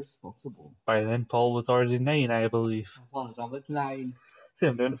Me Irresponsible. By then, Paul was already 9, I believe. I was 9. See,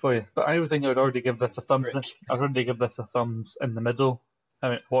 I'm doing it for you. But I think I would already give this a thumbs. I'd already give this a thumbs in the middle. I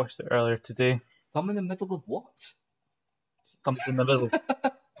haven't watched it earlier today. Thumb in the middle of what? Thumbs in the middle.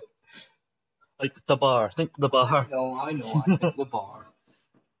 Like the bar. Think the bar. No, I know. I think the bar.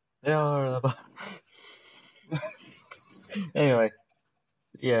 They are the bar. Anyway,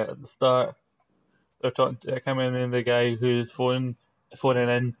 yeah, at the start, they're talking to coming in the guy who's phoning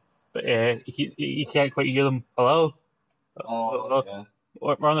in, but he can't quite hear them. Hello? Oh, yeah.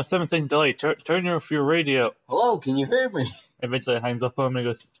 We're on a 7-second delay. Turn off your radio. Hello, can you hear me? Eventually it hangs up on him and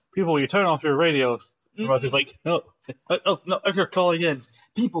he goes, "People, you turn off your radios." And Roz is like, no, if you're calling in.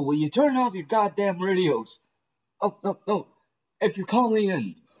 People, will you turn off your goddamn radios? Oh, no. If you're calling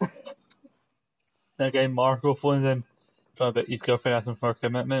in. That guy Marco phones in, talking about his girlfriend asking for a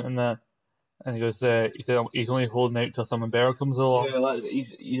commitment and that. And he goes, he said he's only holding out till someone better comes along. Yeah,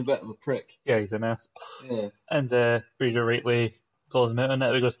 he's a bit of a prick. Yeah, he's an ass. Yeah. And Fraser rightly calls him out on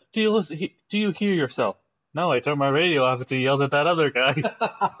that. He goes, do you hear yourself? No, I turned my radio off until you yelled at that other guy. I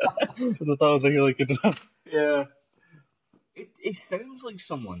thought that was a really good one. Yeah. It sounds like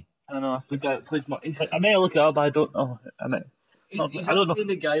someone. I don't know. The guy that plays I may look it up, but I don't know. I don't know.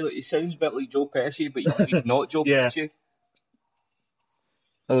 The guy, like, he sounds a bit like Joe Pesci, but he's not Joe Yeah. Pesci.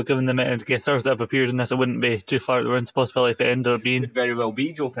 Well, given the amount of guest stars that have appeared in this, it wouldn't be too far to the realms possibility if it ended up being. Could very well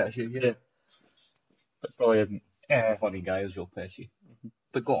be Joe Pesci, yeah. But probably isn't. Funny guy is Joe Pesci.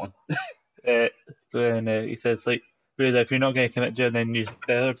 But go on. So then he says, like, really, if you're not going to commit to it, then you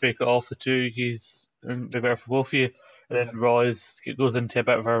better break it off the two. He's be better for both of you. And then Roz goes into a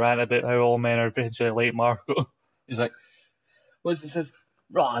bit of a rant about how all men are essentially like Marco. He's like, he says,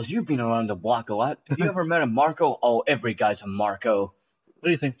 Roz, you've been around the block a lot. Have you ever met a Marco? Oh, every guy's a Marco. What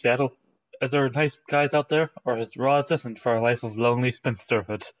do you think, Seattle? Is there nice guys out there, or is Roz destined for a life of lonely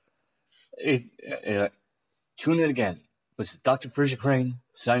spinsterhood? Tune in again. This is Dr. Fraser Crane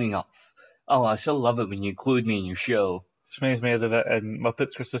signing off. Oh, I still love it when you include me in your show. Which reminds me of the bit in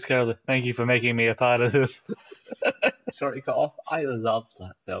Muppets Christmas Carol. Thank you for making me a part of this. Sorry to cut off. I love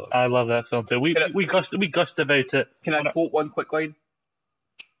that film. I love that film too. We gushed about it. Can I quote one quick line?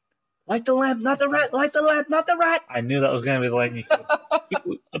 Light the lamp, not the rat. Light the lamp, not the rat. I knew that was going to be the line you could.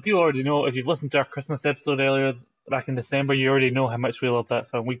 People already know. If you've listened to our Christmas episode earlier back in December, you already know how much we love that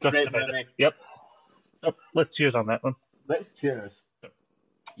film. We gushed about it. Yep. Oh, let's cheers on that one. Let's cheers.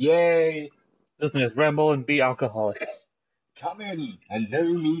 Yay. Listen to us ramble and be alcoholics. Come in and know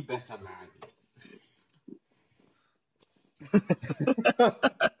me better, man.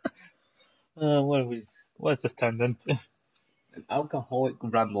 What's this turned into? An alcoholic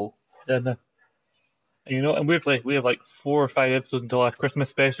ramble. Yeah, no. And weirdly, we have like 4 or 5 episodes until our Christmas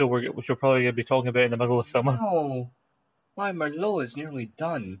special, which we're probably going to be talking about in the middle of summer. No. My Merlot is nearly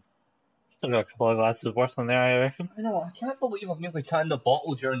done. Still got a couple of glasses worth on there, I reckon. I know, I can't believe I've nearly turned the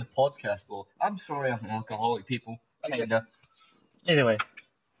bottle during the podcast, though. I'm sorry I'm an alcoholic, people. Kinda. Anyway,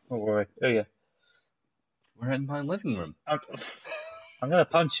 don't worry. Oh, yeah. We're in my living room. I'm going to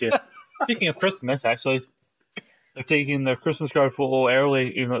punch you. Speaking of Christmas, actually, they're taking their Christmas card photo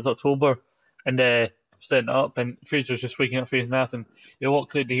early, even though it's October, and setting it up, and Fraser's just waking up from his nap, and you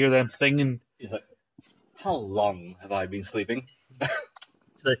walk out to hear them singing. He's like, how long have I been sleeping?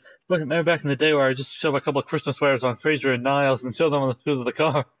 Like, remember back in the day where I just shove a couple of Christmas sweaters on Fraser and Niles and show them on the hood of the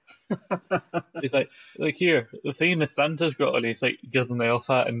car. He's like here, the thing Miss Santa's got on, he's like, gives them the elf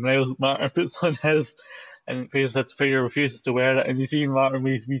hat, and Niles Martin puts on his, and Fraser refuses to wear it, and you see Martin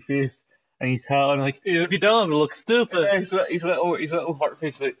with his wee face and his hat on, like, if you don't, it'll look stupid. Yeah, he's little heart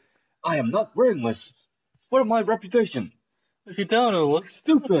face, like, I am not wearing this. For my reputation. If you don't, it'll look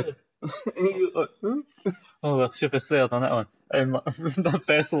Stupid. Oh, the ship has sailed on that one. And the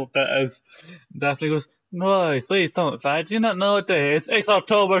best little bit is Daphne goes, no, please don't, Fad. Do you not know what day it is? It's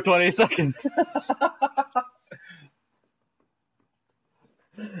October 22nd.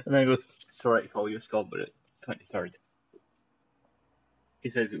 And then he goes, Sorry to call you Scott, but it's 23rd.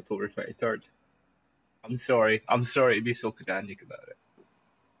 He says October 23rd. I'm sorry to be so pedantic about it.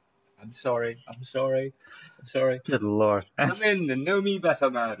 I'm sorry. good lord. Come in and know me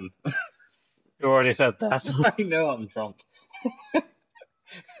better, man. You already said that. I know I'm drunk.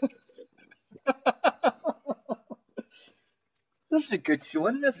 This is a good show,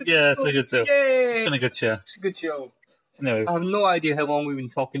 isn't it? Yeah, it's a good show. Yay! It's been a good show. It's a good show. Anyway, I have no idea how long we've been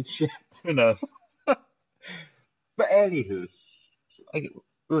talking shit. who knows? But anywho. We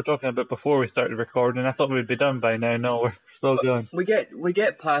were talking about before we started recording. I thought we'd be done by now. No, we're still going. We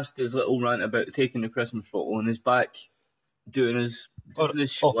get past his little rant about taking the Christmas photo and he's back doing his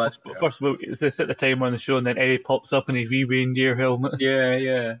show. First, they set the timer on the show, and then Eddie pops up in his wee reindeer helmet.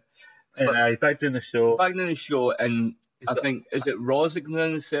 Yeah. And he's back doing the show. And I think, is it Roz that comes in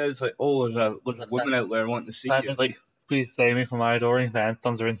and says, like, oh, there's a woman out there wanting to see you. Like, please save me from my adoring fans,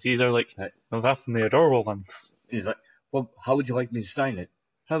 Thunder and Caesar. Like, I'm half from the adorable ones. He's like, well, how would you like me to sign it?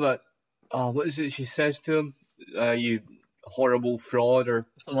 How about, what is it she says to him? You horrible fraud, or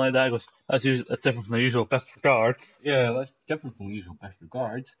something like that. He goes, that's different from the usual best regards. Yeah, that's different from the usual best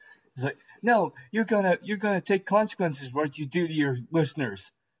regards. He's like, no, you're gonna take consequences for what you do to your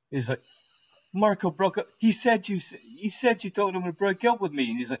listeners. He's like, Marco broke up. He said you told him to break up with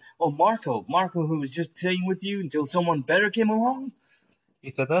me, and he's like, oh, Marco who was just staying with you until someone better came along.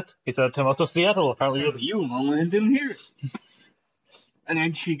 He said that. He said it to us of Seattle. Apparently, You, Mom, I didn't hear it. And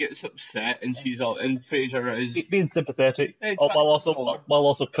then she gets upset, and she's all, and Fraser is he's being sympathetic Hey, while try-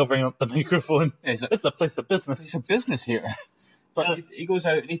 also covering up the microphone. Yeah, he's like, This is a place of business. it's a business here. But he goes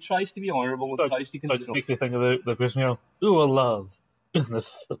out and he tries to be honourable and tries to So it just console. makes me think of the British Mural. Ooh, love.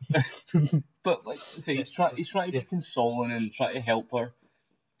 Business. But like, so he's trying to be consoling and try to help her.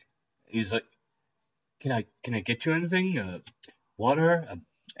 He's like, "Can I get you anything? Water,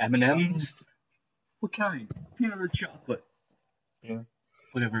 M&Ms? What kind? Peanut or chocolate? Yeah.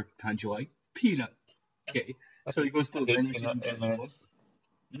 Whatever kind you like. Peanut. Okay." So he goes to the I hate vending machine. peanut and gets M&Ms.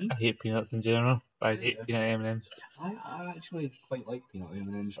 one. I hate peanuts in general, but I hate Yeah. peanut M&Ms. I actually quite like peanut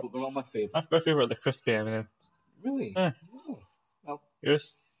M&Ms, but they're not my favourite. My favourite are the crispy M&Ms. Really? Yeah. Oh, well,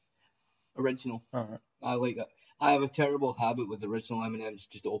 Yours? original. Alright. I like that. I have a terrible habit with original M&Ms,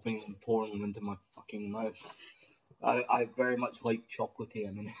 just opening them and pouring them into my fucking mouth. I very much like chocolatey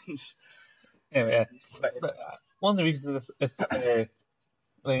M&Ms. Anyway, yeah. But one of the reasons this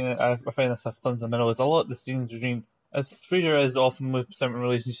thing I find this stuff tons in the middle is a lot of the scenes between, as Fraser is often with certain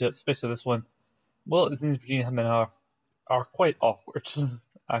relationships, especially this one, a lot of the scenes between him and her are quite awkward,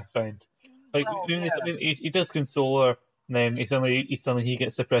 I find. Like, Well, I mean, yeah. he does console her, and then he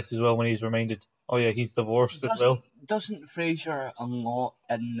gets depressed as well when he's reminded, oh yeah, he's divorced as well. Doesn't Fraser a lot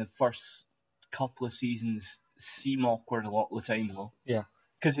in the first couple of seasons seem awkward a lot of the time though? Yeah.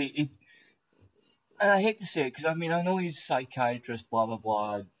 Because he and I hate to say it, because I mean I know he's a psychiatrist, blah blah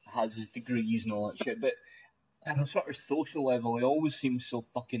blah, has his degrees and all that shit, but on a sort of social level, he always seems so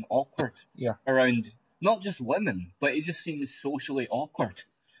fucking awkward. Yeah. Around not just women, but he just seems socially awkward.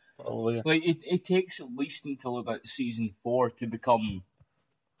 Probably, yeah. Like it takes at least until about season 4 to become,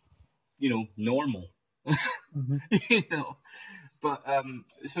 normal. You know. But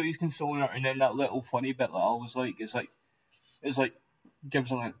so he's consoling her, and then that little funny bit that I always like is like gives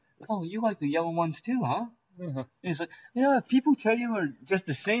her like, "Oh, you like the yellow ones too, huh?" Mhm. And he's like, "Yeah, people tell you we're just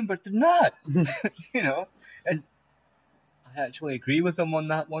the same, but they're not." And I actually agree with him on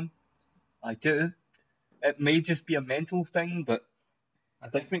that one. I do. It may just be a mental thing, but I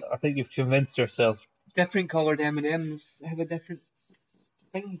think you've convinced yourself. different coloured M&Ms have a different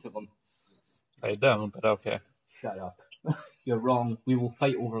thing to them. I don't, but okay. Shut up. You're wrong. We will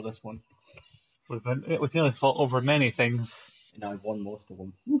fight over this one. We've nearly fought over many things. And I've won most of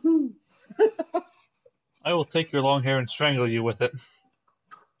them. I will take your long hair and strangle you with it.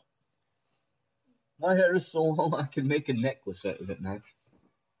 My hair is so long I can make a necklace out of it now.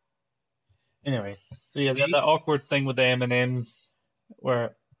 Anyway, so yeah, See? that awkward thing with the M&Ms, and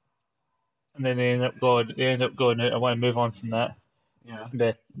then they end up going out. I want to move on from that. Yeah.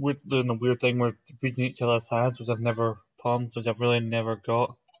 We're doing the weird thing where reading each other's hands, which I've really never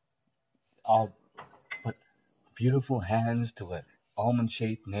got. But beautiful hands to it.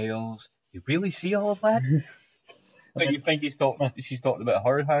 Almond-shaped nails. You really see all of that? Like you think she's talking about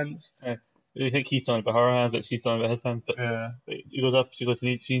her hands? I think he's talking about her hands, but she's talking about his hands. But Yeah. he goes up, she goes to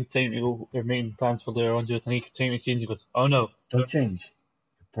need time to go. They're making plans for later on. She goes, I need time to change. He goes, oh no, Don't change.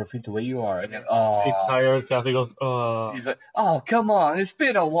 You're perfect the way you are. And then, he's tired. Kathy goes, oh. he's like, oh, come on, it's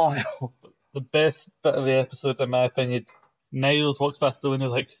been a while. The best bit of the episode, in my opinion, Niles walks past the window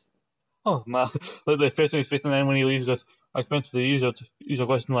like, oh man. Like the first time he's facing, and then when he leaves, he goes, I expect the usual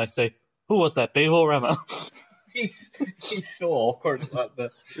question like, say, who was that, Beho Rama? He's so awkward at that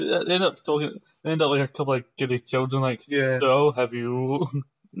bit. They end up like a couple of giddy children, like, Yeah. so have you?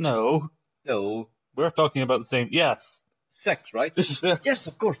 No. No. We're talking about the same. Yes. Sex, right? Yes,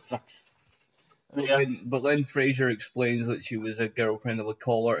 of course, sex. Yeah. But then Fraser explains that she was a girlfriend of a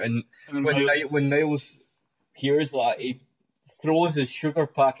caller, and And when Niles hears that, he throws his sugar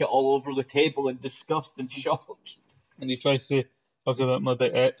packet all over the table in disgust and shock. And he tries to talk about my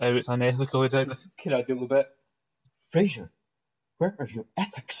bit how it's unethical. He did. Can I do a bit? Fraser, where are your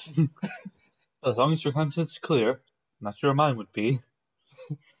ethics? As long as your conscience is clear, I'm not sure mine would be.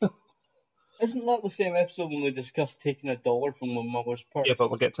 Isn't that the same episode when we discussed taking $1 from my mother's purse? Yeah, but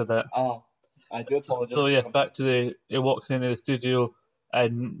we'll get to that. I do apologize. So yeah, back to he walks into the studio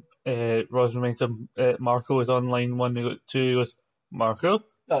and Ross reminds him Marco is on line 1 and 2. He goes, Marco?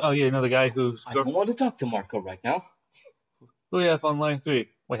 Oh yeah, another guy who's... I don't want to talk to Marco right now. Who we have on line 3?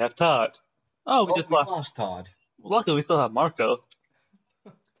 We have Todd. Oh, we just lost Todd. Luckily, we still have Marco.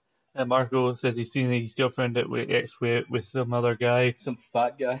 And Marco says he's seen his girlfriend with some other guy. Some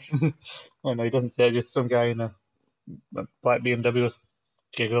fat guy. Oh no, he doesn't say it, just some guy in a black BMW goes,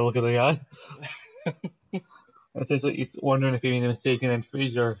 take a look at the guy. It says like he's wondering if he made a mistake, and then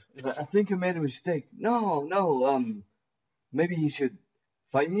Fraser... I think I made a mistake. No, maybe you should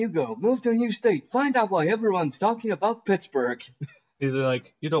find a new girl, move to a new state, find out why everyone's talking about Pittsburgh. He's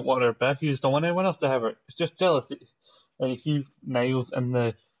like, you don't want her back, you just don't want anyone else to have her. It's just jealousy. And you see Niles in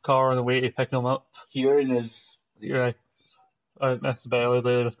the car on the way to pick him up. Hearing his... You're like, that's the better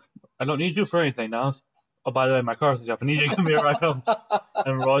later. I don't need you for anything, Niles. Oh, by the way, my car's up. I need you to give me a ride home.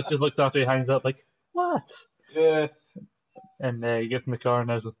 And Ross just looks after he hangs up, like, what? Yeah. And he gets in the car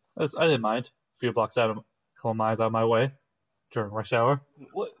and I didn't mind. A few blocks out of a couple miles out of my way during rush hour.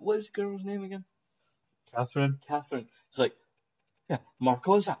 What's the girl's name again? Catherine. It's like, yeah,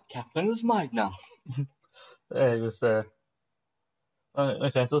 Marco's up. Catherine is mine now. It was,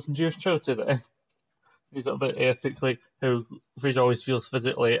 okay, so listen to your show today. He's a bit ethics, like how Fraser always feels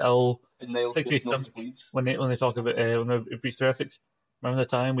physically ill. And Niles gets nosebleeds. When they talk about when we reached their ethics. Remember the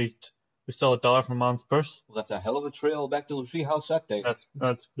time we stole $1 from Mom's purse? We left a hell of a trail back to the treehouse that day.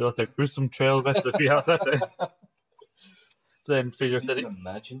 We left a gruesome trail back to the treehouse that day. Then Fraser said, Can you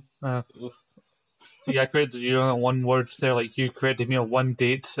imagine? See, I credited you on one word there, like you credited me on one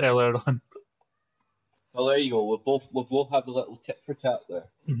date earlier on. Well, there you go. We'll both have the little tit for tat there.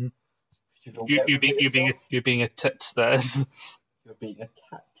 Mm-hmm. You being a tit, that is. You're being a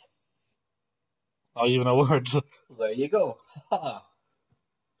tat. Not even a word. There you go.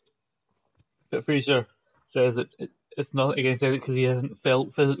 But Fraser says it's not against it because he hasn't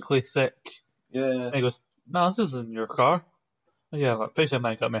felt physically sick. Yeah. And he goes, no, this isn't your car. Oh, yeah, like, Fraser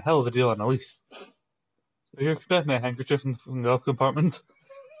might got me a hell of a deal on a lease. You expect me a handkerchief from the glove compartment?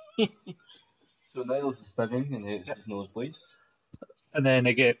 So Niles is studying and it's his nosebleed. And then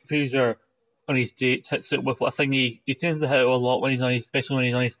again, Fraser on his date hits it with a thing he tends to hit it a lot when especially when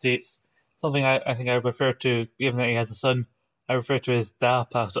he's on his dates. Something I think I refer to, given that he has a son, I refer to as da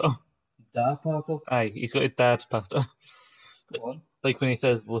pato. Da pato? Aye, he's got a dad pato. Go on. Like when he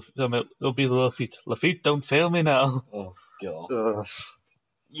says, it'll be the Lafitte. Lafitte, don't fail me now. Oh, God. Ugh.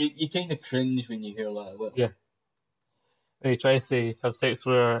 You kind of cringe when you hear that. Yeah. And he tries to have sex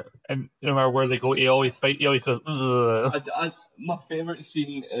with her, and no matter where they go, he always goes, ugh. My favourite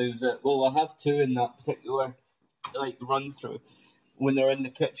scene is, I have two in that particular run through. When they're in the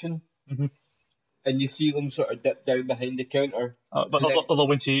kitchen, mm-hmm. and you see them sort of dip down behind the counter. But although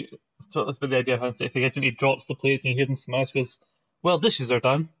when she, so that's the idea of having sex in the kitchen, he drops the plates and you hear them smash, goes, well, dishes are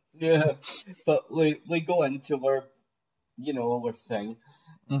done. Yeah, but they go into their thing,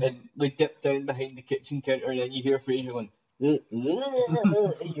 mm-hmm. and they dip down behind the kitchen counter, and then you hear Fraser going, and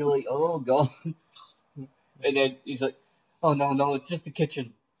you're like, oh God. And then he's like, oh no, it's just the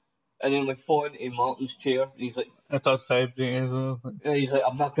kitchen. And then fall into Martin's chair, and he's like, I thought 5 days. And he's like,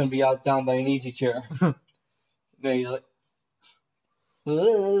 I'm not going to be out down by an easy chair. Then he's like,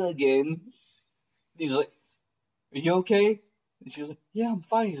 again. He's like, are you okay? And she's like, yeah, I'm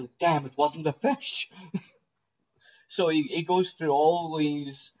fine. He's like, damn, it wasn't a fish. So he goes through all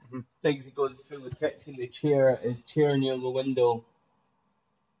these things. He goes through the kitchen, his chair near the window.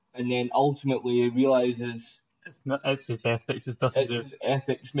 And then ultimately he realises it's his ethics. It's his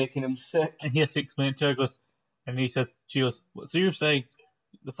ethics making him sick. And he has to explain it to her. And she goes, so you're saying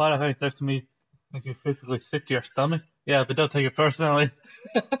the father having sex to me makes you physically sick to your stomach? Yeah, but don't take it personally.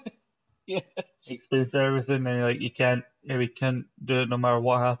 Yes. He explains everything, and we can't do it no matter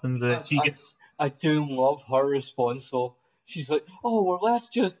what happens. I do love her response. So she's like, oh, well, that's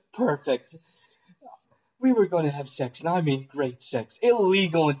just perfect. We were going to have sex, and I mean great sex.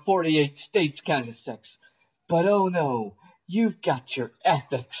 Illegal in 48 states kind of sex. But oh no, you've got your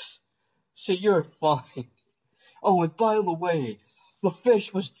ethics. So you're fine. Oh, and by the way, the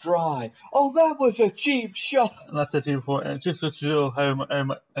fish was dry. Oh, that was a cheap shot. And that's it before. And just to show how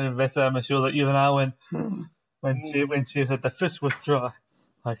invested I'm sure that even I when she said the fish was dry,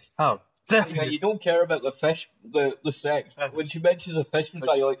 like, how dare you? You don't care about the fish, the sex. When she mentions the fish was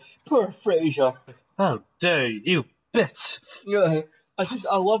dry, you're like, poor Fraser. How dare you, bitch? Yeah,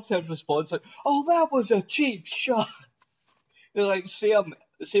 I loved his response. Like, oh, that was a cheap shot. They're like, say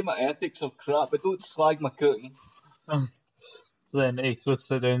my ethics of crap, but don't slag my cooking. So then he goes to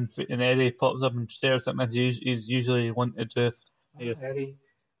sit down, and Eddie pops up and stares at him as he's usually wanted to. Eddie,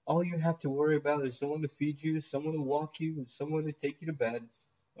 all you have to worry about is someone to feed you, someone to walk you, and someone to take you to bed.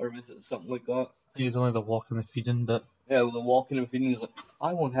 Or is it something like that? He's only the walking and the feeding bit. Yeah, well, the walking and feeding is like,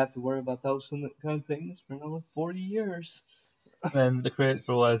 I won't have to worry about those kind of things for another 40 years. And the credits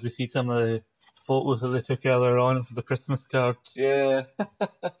roll as we see some of the photos that they took earlier on for the Christmas cards. Yeah.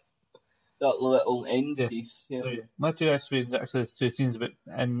 That little end piece. Yeah. So, my two actually there's two scenes, but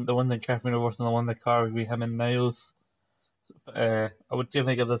and the one that Catherine O'Rourke and the one in the car would be him and Niles. I would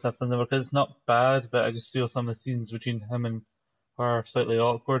definitely give this a thumbs up because it's not bad, but I just feel some of the scenes between him and her are slightly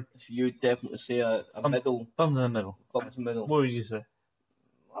awkward. So you would definitely say a middle. Thumbs in the middle. Thumbs in the middle. What would you say?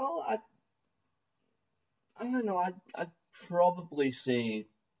 Well, I don't know. probably say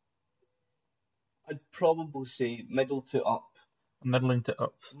middle to up. Middling to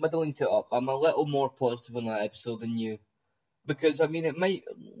up. Middling to up. I'm a little more positive on that episode than you. Because, I mean,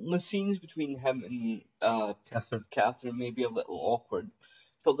 the scenes between him and Catherine may be a little awkward,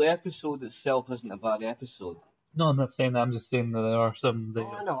 but the episode itself isn't a bad episode. No, I'm not saying that. I'm just saying that there are some.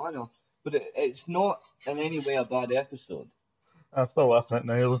 I know. But it's not in any way a bad episode. I'm still laughing at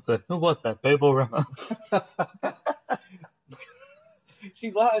Niles. Who was that? Bible Rimmer?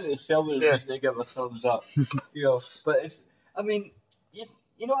 See, that in itself is reason to give a thumbs up. But it's, I mean, you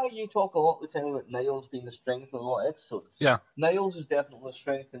know how you talk a lot of the time about Niles being the strength in a lot of episodes? Yeah. Niles is definitely the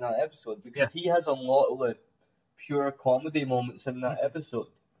strength in that episode because he has a lot of the pure comedy moments in that episode.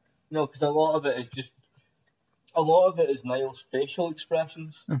 Because a lot of it is Niles' facial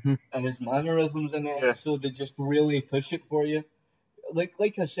expressions and his mannerisms in the episode that just really push it for you.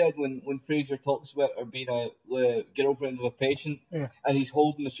 Like I said, when Fraser talks about her being a girlfriend of a patient and he's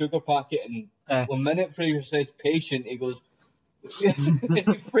holding the sugar packet and one minute Fraser says patient, he goes, he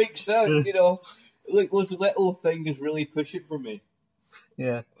freaks out, Like those little things really push it for me.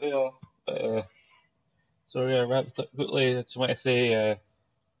 Yeah. So wrap it up quickly. I just want to say,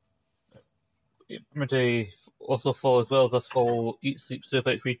 I'm going to also follow, as well as us, follow Eat Sleep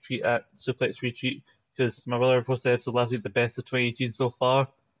Suplex Retreat at Suplex Retreat, because my brother posted the episode last week, the best of 2018 so far.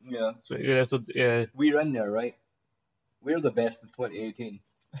 Yeah. So good episode. We're in there, right? We're the best of 2018.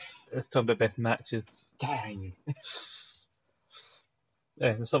 Let's talk about best matches. Dang.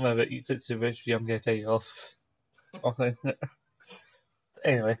 There's something about Eat Sleep Suplex Retreat I'm going to tell you off.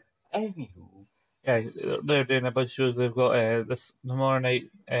 Anyway. Anywho. Yeah, they're doing a bunch of shows. They've got this tomorrow night.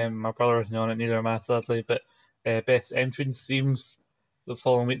 My brother isn't on it, neither am I, sadly. But best entrance themes. The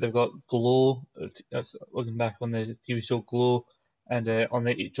following week they've got Glow. Looking back on the TV show Glow, and on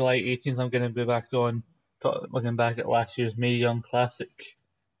the July 18th I'm going to be back on looking back at last year's Mae Young Classic.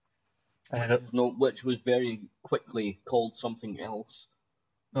 Which was very quickly called something else.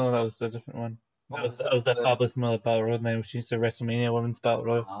 No, that was a different one. That was the Fabulous Moolah Battle Royal, and then we changed to WrestleMania Women's Battle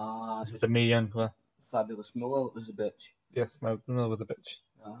Royal. This is the Mae Young one. Fabulous Moolah was a bitch. Yes, Moolah was a bitch.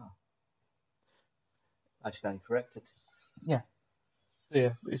 I stand corrected. Yeah. So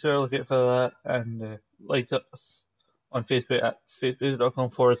yeah, be sure to look out for that, and like us on Facebook at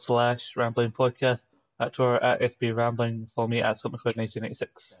facebook.com/Rambling Podcast, at Twitter at SB Rambling, follow me at ScottMcLeod1996.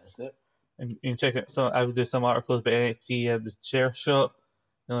 That's it. And you can check out I will do some articles about NXT and the chair shot.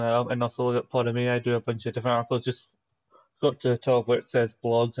 And also look at Podamania. I do a bunch of different articles. Just go to the top where it says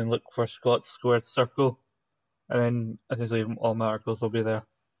blogs and look for Scott's Squared Circle, and then essentially all my articles will be there.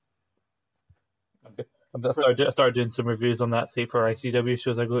 Okay. I started doing some reviews on that site for ICW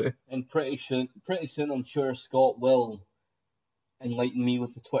shows I go to. And pretty soon, I'm sure Scott will enlighten me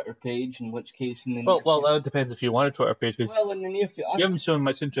with the Twitter page. In which case, well, that depends if you want a Twitter page. In the near future, you haven't shown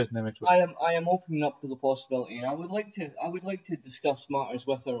much interest in it. I am opening up to the possibility, and I would like to discuss matters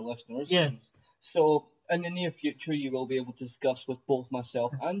with our listeners. Yeah. So in the near future, you will be able to discuss with both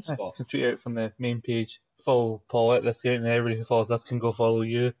myself and Scott. You can tweet out from the main page. Follow Paul at this game, and everybody who follows us can go follow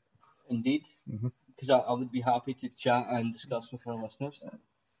you. Indeed. Because I would be happy to chat and discuss with our listeners.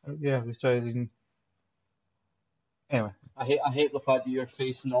 Yeah, we started. Anyway, I hate the fact that you're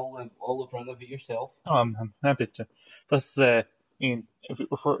facing all the front of it yourself. Oh, I'm happy to. Plus, if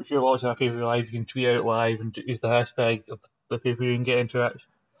you're watching a pay-per-view live, you can tweet out live and use the hashtag of the pay-per-view and get interaction.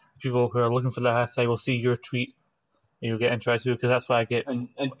 People who are looking for the hashtag will see your tweet and you'll get interacted because that's what I get. And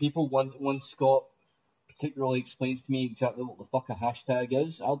people, once Scott particularly explains to me exactly what the fuck a hashtag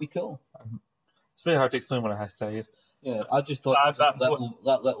is, I'll be cool. It's very hard to explain what a hashtag is. Yeah, I just thought that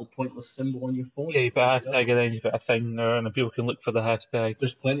little pointless symbol on your phone. Yeah, you put a hashtag and then you put a thing there and people can look for the hashtag.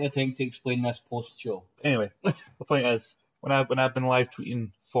 There's plenty of time to explain this post-show. Anyway, the point is, when I've been live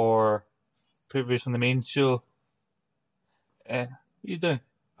tweeting for previews from the main show, what are you doing?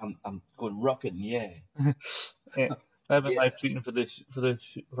 I'm going rocking, yeah. I've been live tweeting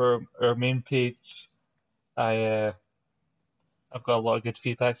for our main page. I've got a lot of good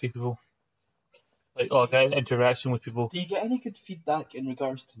feedback from people. Get interaction with people. Do you get any good feedback in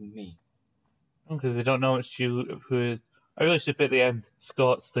regards to me? Because they don't know it's you who. I really should put at the end,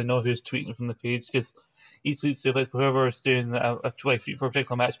 Scott, so they know who's tweeting from the page. Because each week, so whoever is doing a tweet for a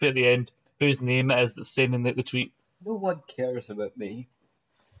particular match, put at the end whose name it is that's saying in the tweet. No one cares about me.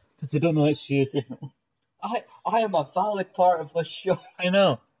 Because they don't know it's you. I am a valid part of this show. I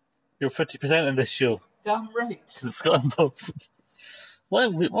know. You're 50% in this show. Damn right. Scott and Paulson.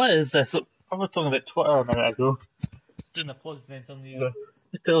 What is this? I was talking about Twitter a minute ago. Doing the plugs and then suddenly you go,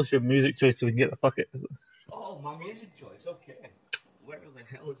 just tell us your music choice so we can get the fuck it. Oh, my music choice, okay. Where the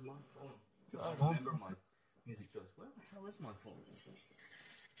hell is my phone? I remember my music choice. Where hell is my phone?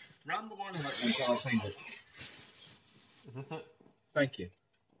 Ramble on until I find it. Is this it? Thank you.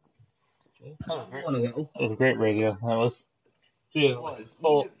 Oh, Ramble on a little. It was a great radio. That was. Yeah. Was.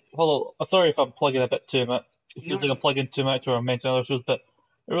 Hold on. Sorry if I'm plugging a bit too much. It feels like I'm plugging too much or I'm mentioning other shows, but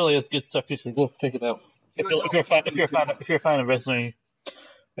it really is good stuff. You should go check it out. If you're a fan of wrestling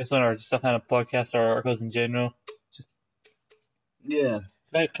or just a fan of podcasts or articles in general, just Yeah.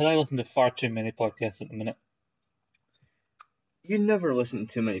 Can I listen to far too many podcasts at the minute? You never listen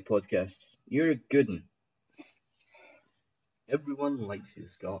to too many podcasts. You're a good one. Everyone likes you,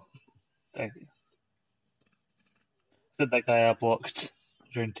 Scott. Thank you. Said that guy I blocked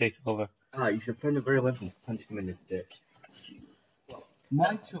during Takeover. You should find a very level punch him in the dick.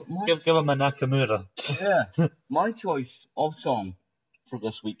 Give him a Nakamura. Yeah. My choice of song for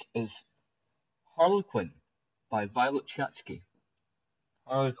this week is Harlequin by Violet Chachki.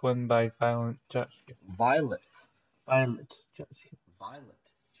 Harlequin by Violet Chachki. Violet Chachki.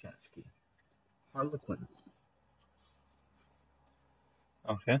 Harlequin.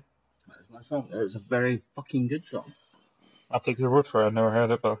 Okay. That is my song. It's a very fucking good song. I'll take your word for it. I've never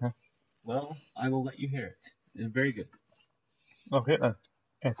heard it, but okay. Well, I will let you hear it. It's very good. Okay then.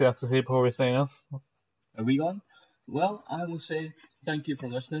 Anything else to say before we sign off? Are we on? Well, I will say thank you for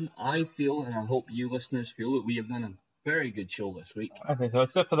listening. I feel, and I hope you listeners feel, that we have done a very good show this week. I think so,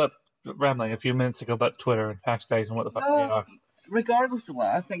 except for that rambling a few minutes ago about Twitter and hashtags and what the fuck they are. Regardless of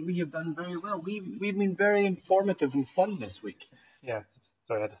that, I think we have done very well. We've been very informative and fun this week. Yeah,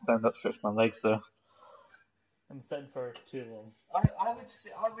 sorry, I had to stand up, stretch my legs there. I'm sitting for too long. I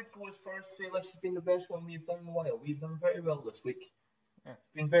would go as far as to say this has been the best one we've done in a while. We've done very well this week. Yeah.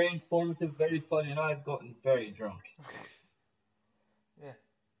 It's been very informative, very fun, and I've gotten very drunk. Yeah.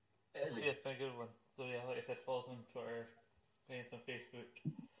 It's been a good one. So yeah, like I said, follow us on Twitter, find us on Facebook,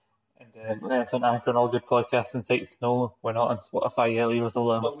 and it's on Anchor and all good podcasting sites. No, we're not on Spotify yet. Leave us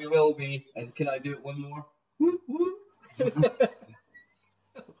alone. But we will be. And can I do it one more?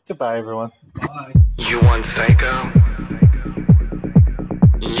 Goodbye, everyone. Bye. You want Psycho?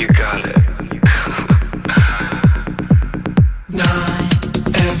 You got it. Nah.